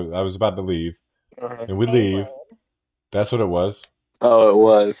don't know. I was about to leave, Uh-huh. and we leave. Maywood. That's what it was. Oh, it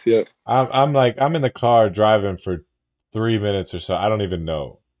was. Yep. I'm in the car driving for 3 minutes or so. I don't even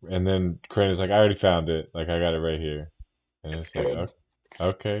know. And then Crane is like, I already found it. Like I got it right here. And That's it's like, good.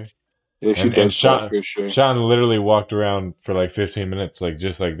 Okay. Yeah, she And does that Sean for sure. Sean literally walked around for like 15 minutes, like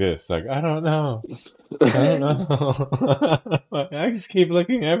just like this. Like, I don't know. I don't know. I just keep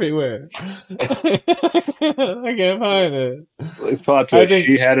looking everywhere. I can't find it. Like, plot I twist, think.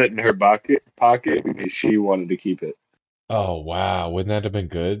 she had it in her pocket because she wanted to keep it. Oh wow, wouldn't that have been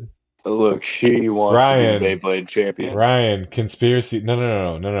good? But look, she wants to be the Ryan, Beyblade champion. Ryan, conspiracy. No, no,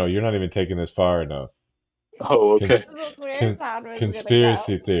 no, no, no, no. You're not even taking this far enough. Oh, okay. Cons This is where con sound was gonna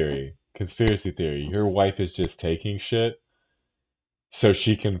conspiracy go. theory. Conspiracy theory. Your wife is just taking shit so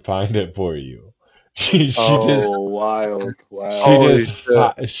she can find it for you. She just Oh, wild, she wow. Holy just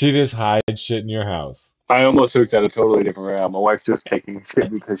shit. she just hides shit in your house. I almost hooked at a totally different route. My wife's just taking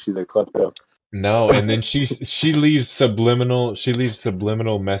shit because she's a klepto. No, and then she leaves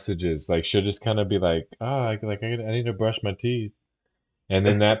subliminal messages. Like she'll just kind of be like, "Oh, I need to brush my teeth." And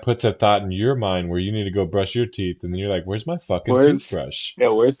then that puts a thought in your mind where you need to go brush your teeth, and then you're like, "Where's my fucking Where's toothbrush?"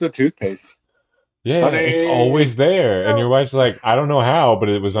 where's the toothpaste? Yeah, it's Honey. always there. And So your wife's like, "I don't know how, but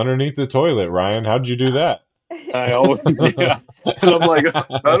it was underneath the toilet, Ryan. How'd you do that?" I always yeah. And I'm like,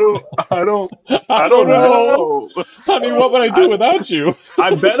 I don't I don't I I don't don't know. know. Honey, what would I do I without you?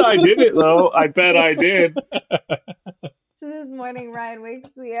 I bet I did it though. I bet I did. so this morning Ryan wakes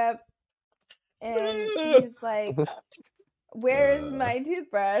me up and he's like, "Where's Uh, my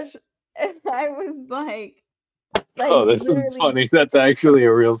toothbrush?" And I was like Oh, this is literally funny. That's actually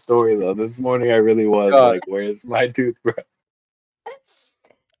a real story though. This morning I really was God. like, where's my toothbrush?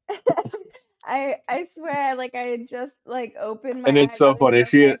 I swear, like I had just like opened my And it's eyes so on the funny.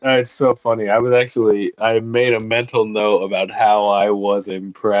 sofa. It's so funny. I made a mental note about how I was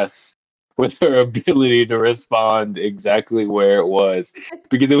impressed with her ability to respond exactly where it was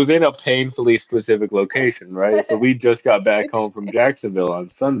because it was in a painfully specific location, right? So we just got back home from Jacksonville on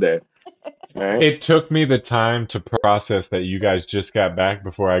Sunday, right? It took me the time to process that you guys just got back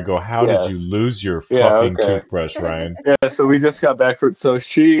before I go, how did you Yes. lose your Yeah, fucking okay. toothbrush, Ryan? Yeah, so we just got back from, so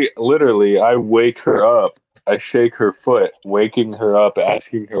she literally, I wake her up, I shake her foot, waking her up,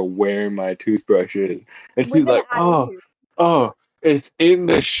 asking her where my toothbrush is. And she's With an like, attitude. oh, it's in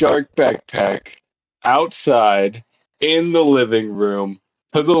the shark backpack, outside, in the living room,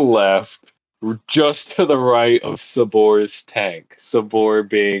 to the left, just to the right of Sabor's tank. Sabor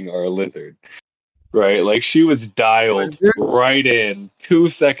being our lizard, right? Like she was dialed Lizard? right in 2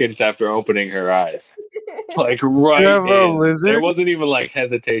 seconds after opening her eyes. Like You right have a in. There lizard? wasn't even like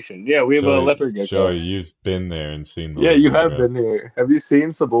hesitation. Yeah, we have a leopard gecko. Joey, you've been there and seen the Yeah, you lizard, have bro. been here. Have you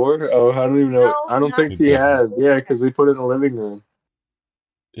seen Sabor? Oh, I don't even know. No, I don't not think He he definitely. has. Yeah, because we put it in the living room.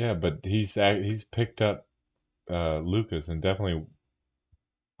 Yeah, but he's picked up Lucas, and definitely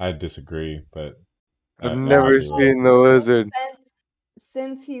I disagree, but I've I might never be right. seen the lizard.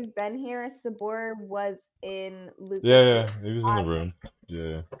 since he's been here, Sabor was in Yeah, Lucas's yeah, he was in the closet. room.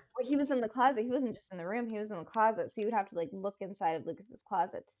 Yeah, Well, he was in the closet. He wasn't just in the room. He was in the closet. So you would have to like look inside of Lucas's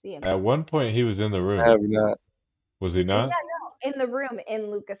closet to see him. at one point he was in the I room. have not. Was he Yeah, not? no, in the room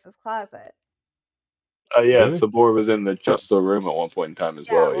in Lucas's closet. Yeah, and Really? Sabor was in the Justo room at one point in time as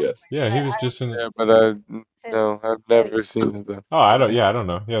Yeah, well. at one Yes. Yeah, point. he was just in. Yeah, but I no, Since I've like never seen it though. Oh, I don't. Yeah, I don't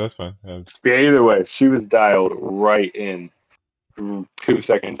know. Yeah, that's fine. Yeah. Either way, she was dialed right in 2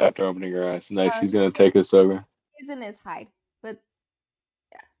 seconds after opening her eyes. Nice. uh, She's gonna take us over. he's in his hide, but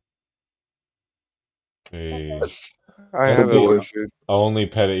yeah, that's Hey, I that's have a the Sabor. lizard. only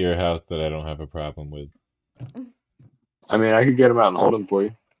pet at your house that I don't have a problem with. it. I mean, I could get him out and hold him for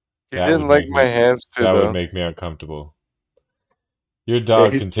you. He That would didn't like make my me. hamster That would though. make me uncomfortable. Your Yeah,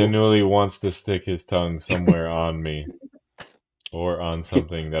 dog he's cool. continually wants to stick his tongue somewhere on me or on He,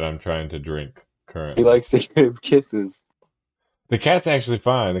 something that I'm trying to drink he currently. likes to give kisses. The cat's actually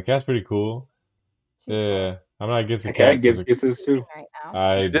fine. The cat's pretty cool. She's fine. Yeah, I'm not against the A cat cat gives because kisses too. Right now. He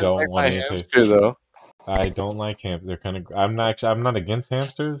I didn't don't like want my anything. hamster though. I don't like hamsters. They're kind of. I'm not against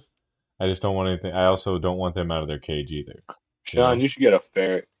hamsters. I just don't want anything. I also don't want them out of their cage either. You Sean, know. you should get a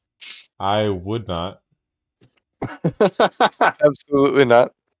ferret. I would not. Absolutely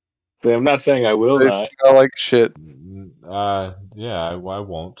not. I'm not saying I will They not. smell like shit. Yeah, I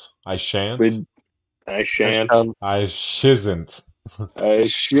won't. I shan't. We, I I shan't. shan't. I shizzn't. I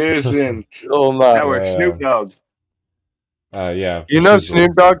shouldn't. Will Now not. we're Snoop Dogg. Yeah, for You know, shizzle.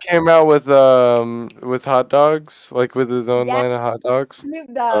 Snoop Dogg came out with hot dogs, like with his own Yeah, line of hot dogs.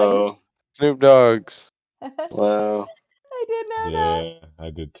 Snoop Dogg. Oh, Snoop Dogs. wow. I did know that. Yeah, I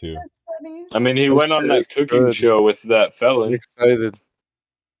did too. That's funny. I mean, he That went on shit is that cooking good. show with that I'm felon. excited.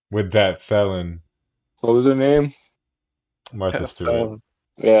 With that felon, What was her name? Martha Have Stewart. fun.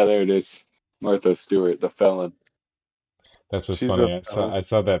 Yeah, there it is. Martha Stewart, the felon. That's what's She's a funny. I saw felon. I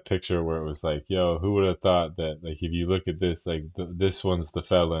saw that picture where it was like, yo, who would have thought that like if you look at this, like this one's the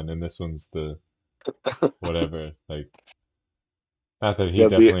felon and this one's the whatever. Like, not that he Yeah,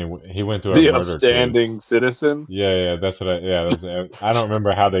 definitely he went through a the murder case. upstanding citizen. Yeah, that's what yeah, that was, I don't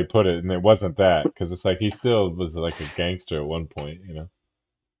remember how they put it, and it wasn't that because it's like he still was like a gangster at one point, you know.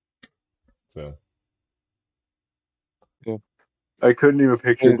 So Yeah. I couldn't even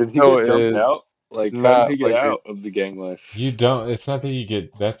picture. It Did he still get jumped is out? Like, how did not he get like a. out of the gang life? you don't. It's not that you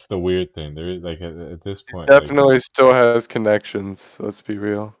get. That's the weird thing. There is like at this point, like Definitely still has connections. Let's be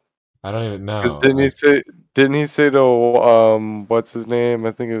real. I don't even Because know. didn't he say? Didn't he say to what's his name?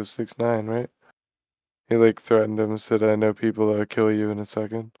 I think it was 6ix9ine, right? He like threatened him, said, "I know people that'll kill you in a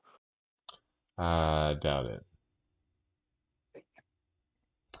second." I doubt it,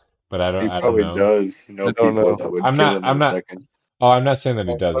 but I don't. He I don't probably know. does I know don't people know. that would I'm kill not. him in I'm a not. second. Oh, I'm not saying that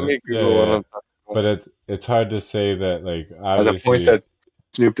he Let doesn't. me Yeah, Google yeah, what yeah. I'm talking about. But it's hard to say that like At the point obviously. that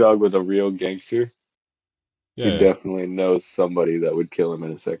Snoop Dogg was a real gangster, Yeah, he yeah. definitely knows somebody that would kill him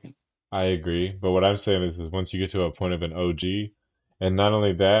in a second. I agree. But what I'm saying is once you get to a point of an OG, and not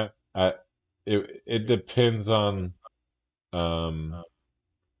only that, it depends on um.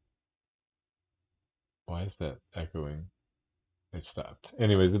 Why is that echoing? It stopped.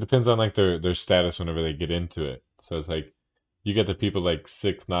 Anyways, it depends on like their status whenever they get into it. So it's like you get the people like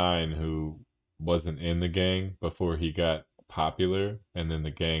 6ix9ine who wasn't in the gang before he got popular, and then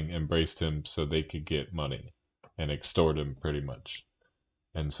the gang embraced him so they could get money and extort him pretty much.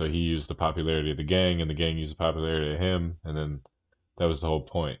 And so he used the popularity of the gang, and the gang used the popularity of him, and then that was the whole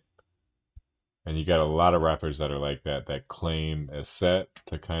point. And you got a lot of rappers that are like that claim a set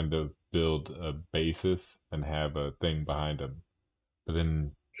to kind of build a basis and have a thing behind them. But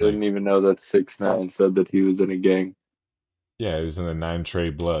then, I didn't like, even know that 6ix9ine said that he was in a gang. yeah, it was in the Nine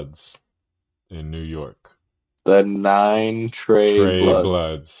Trey Bloods in New York. The 9 Trey Trey Blood.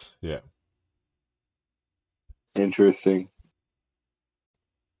 Bloods, yeah. Interesting.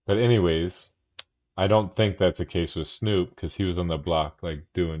 But anyways, I don't think that's the case with Snoop because he was on the block like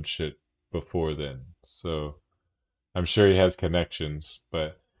doing shit before then. So I'm sure he has connections,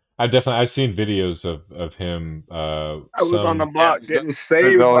 but I've seen videos of him I was on the Yeah, block getting the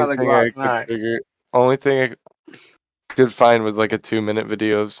saved by only the thing I Glock could 9. figure, only thing I could find was like a 2-minute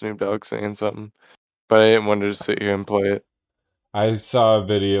video of Snoop Dogg saying something, but I didn't want to just sit here and play it. I saw a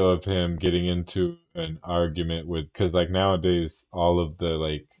video of him getting into an argument with because like nowadays all of the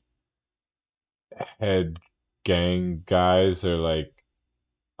like head gang guys are like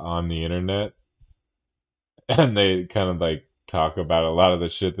on the internet and they kind of like talk about a lot of the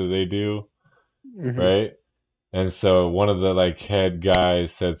shit that they do, Mm-hmm. right? And so one of the like head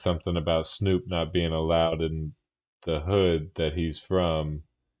guys said something about Snoop not being allowed in the hood that he's from,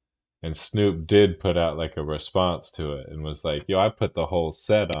 and Snoop did put out like a response to it and was like, "Yo, I put the whole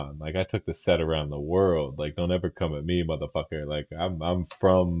set on. Like I took the set around the world. Like don't ever come at me, motherfucker. Like I'm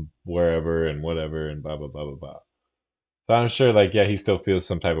from wherever and whatever and blah blah blah blah blah." So I'm sure like yeah, he still feels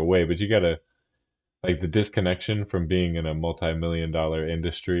some type of way, but you gotta like the disconnection from being in a multi-million dollar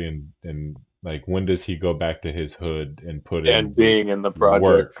industry and like when does he go back to his hood and put in And being in the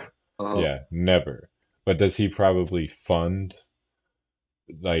projects. work? Uh-huh. Yeah, never. But does he probably fund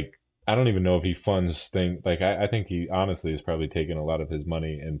like I don't even know if he funds thing like I think he honestly has probably taken a lot of his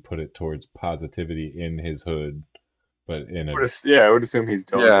money and put it towards positivity in his hood, but Yeah, I would assume he's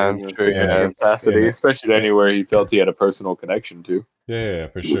Yeah, I'm donating in sure he some in has. capacity, in a especially to anywhere he felt he had a personal connection to. yeah,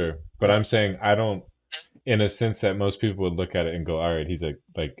 for sure. But I'm saying I don't in a sense that most people would look at it and go, all right, he's a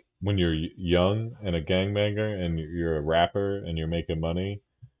like when you're young and a gangbanger and you're a rapper and you're making money,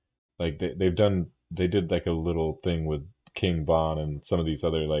 like they did like a little thing with King Von and some of these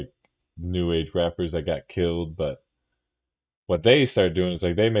other like new age rappers that got killed, but what they start doing is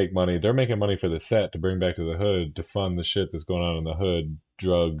like they make money, they're making money for the set to bring back to the hood to fund the shit that's going on in the hood,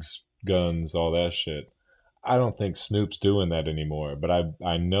 drugs, guns, all that shit. I don't think Snoop's doing that anymore, but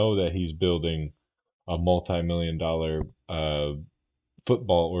I know that he's building a multi-million dollar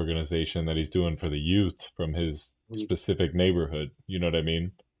football organization that he's doing for the youth from his specific neighborhood. You know what I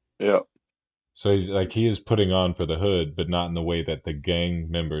mean? Yeah. So he's like he is putting on for the hood, but not in the way that the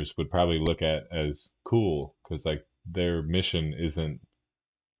gang members would probably look at as cool, because like their mission isn't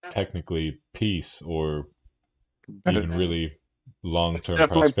technically peace or even really It's long-term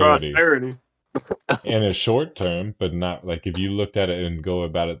definitely prosperity. prosperity. In a short term, but not like if you looked at it and go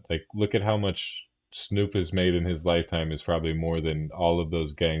about it, like look at how much Snoop has made in his lifetime is probably more than all of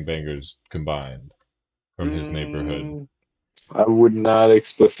those gangbangers combined from his neighborhood. Mm, I would not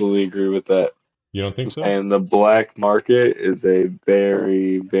explicitly agree with that. You don't think I'm so? saying the black market is a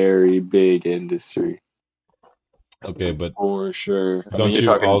very, very big industry Okay, for sure. I mean, don't you're you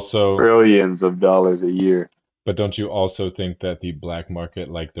talking also trillions of dollars a year. but don't you also think that the black market,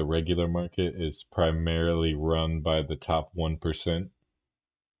 like the regular market, is primarily run by the top 1%?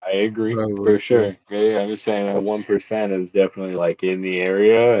 I agree Probably for true. sure. Yeah, I'm just saying that 1% is definitely like in the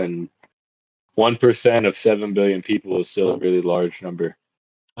area, and 1% of 7 billion people is still a really large number.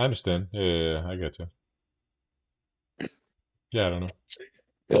 I understand. Yeah, I get you. Yeah, I don't know.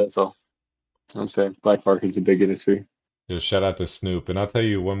 Yeah, that's all I'm saying. Black market's a big industry. Yeah, shout out to Snoop. And I'll tell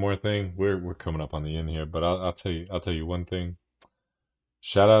you one more thing. We're coming up on the end here, but I'll tell you one thing.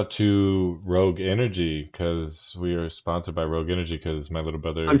 Shout out to Rogue Energy because we are sponsored by Rogue Energy because my little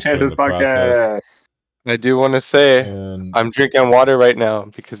brother Some is put in Chances the process. podcast. I do want to say And I'm drinking water right now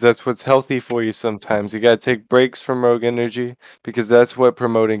because that's what's healthy for you sometimes. You got to take breaks from Rogue Energy because that's what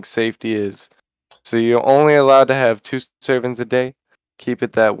promoting safety is. So you're only allowed to have 2 servings a day. Keep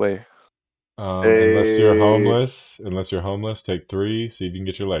it that way. Hey, unless you're homeless, take three so you can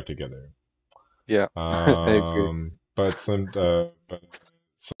get your life together. Yeah, I agree. But Slim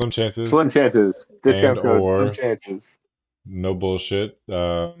Chances Slim Chances. and Discount code Slim or Chances. no bullshit.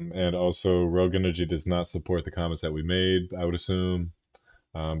 And also Rogue Energy does not support the comments that we made, I would assume.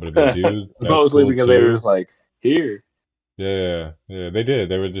 But if they do, that's Mostly cool because they were too. just like, here. Yeah, yeah, they did.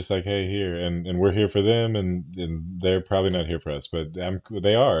 They were just like, "Hey, here," and we're here for them, and they're probably not here for us, but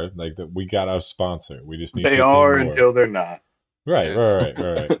they are. Like that, we got our sponsor. We just need They 15 are more. until they're not. Right, Yeah, right, right,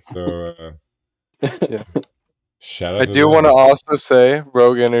 right, right. So, yeah. shout I out to do want to them. also say,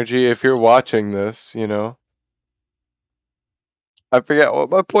 Rogue Energy, if you're watching this, you know, I forget what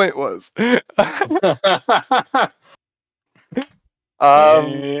my point was.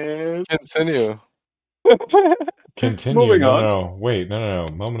 And Continue. Continue. moving No, on. no, no. Wait, no, no,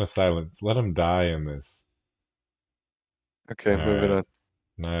 no. Moment of silence. Let him die in this. Okay, All moving right. on.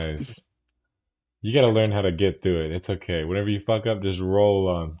 Nice. You gotta learn how to get through it. It's okay. Whenever you fuck up, just roll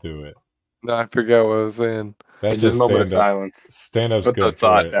on through it. No, I forgot what I was saying. That's Just a a moment of stand up. silence. Stand up's Let the good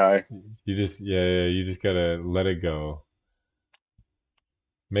for thought it. die. You just, yeah, you just gotta let it go.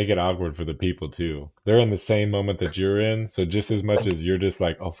 Make it awkward for the people too. They're in the same moment that you're in, so just as much as you're just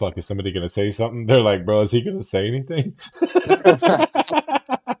like, oh fuck, is somebody gonna say something? They're like, bro, is he gonna say anything?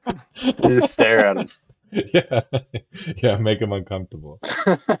 You just stare at him. Yeah, yeah, make them uncomfortable.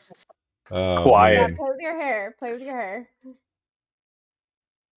 Oh Yeah, Quiet. man. play with your hair. Play with your hair.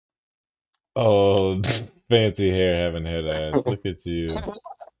 Oh, fancy hair having head ass. Look at you.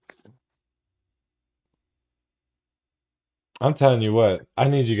 I'm telling you what, I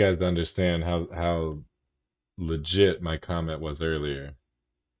need you guys to understand how legit my comment was earlier.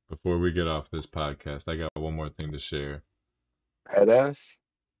 Before we get off this podcast, I got one more thing to share. Head ass.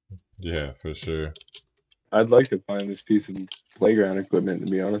 Yeah, for sure. I'd like to find this piece of playground equipment,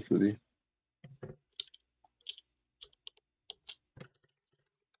 to be honest with you.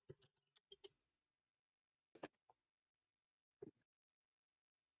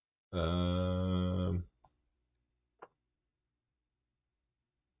 Um,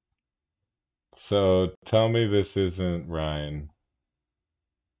 so tell me this isn't Ryan.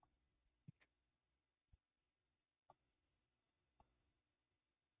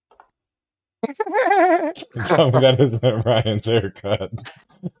 Tell me that isn't Ryan's haircut.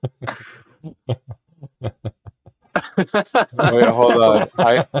 Wait, hold on.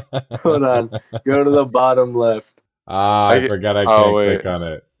 Hold on. Go to the bottom left. Ah, I I forgot I oh can't wait, click on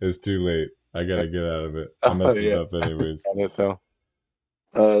it. It's too late. I I gotta get out of it. I Oh messed it yeah. up anyways. got it though.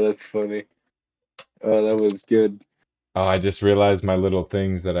 Oh, that's funny. Oh, that was good. Oh, I just realized my little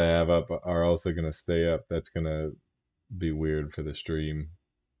things that I have up are also gonna stay up. That's gonna be weird for the stream.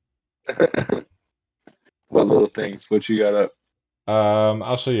 What little things? What you got up?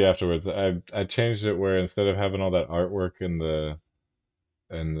 I'll show you afterwards. I changed it where instead of having all that artwork in the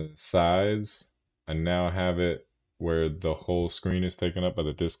sides, I now have it where the whole screen is taken up by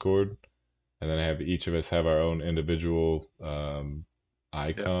the Discord, and then I have each of us have our own individual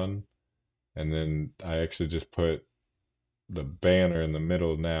Yeah, icon, and then I actually just put the banner in the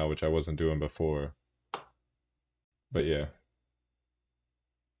middle now, which I wasn't doing before. But yeah,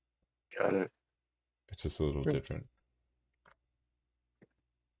 Got it. it's just a little different.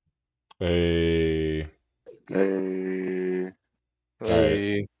 Hey, Hey, all right.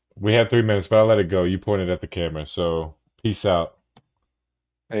 hey, We have 3 minutes, but I'll let it go. You pointed at the camera, so peace out.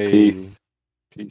 hey. peace.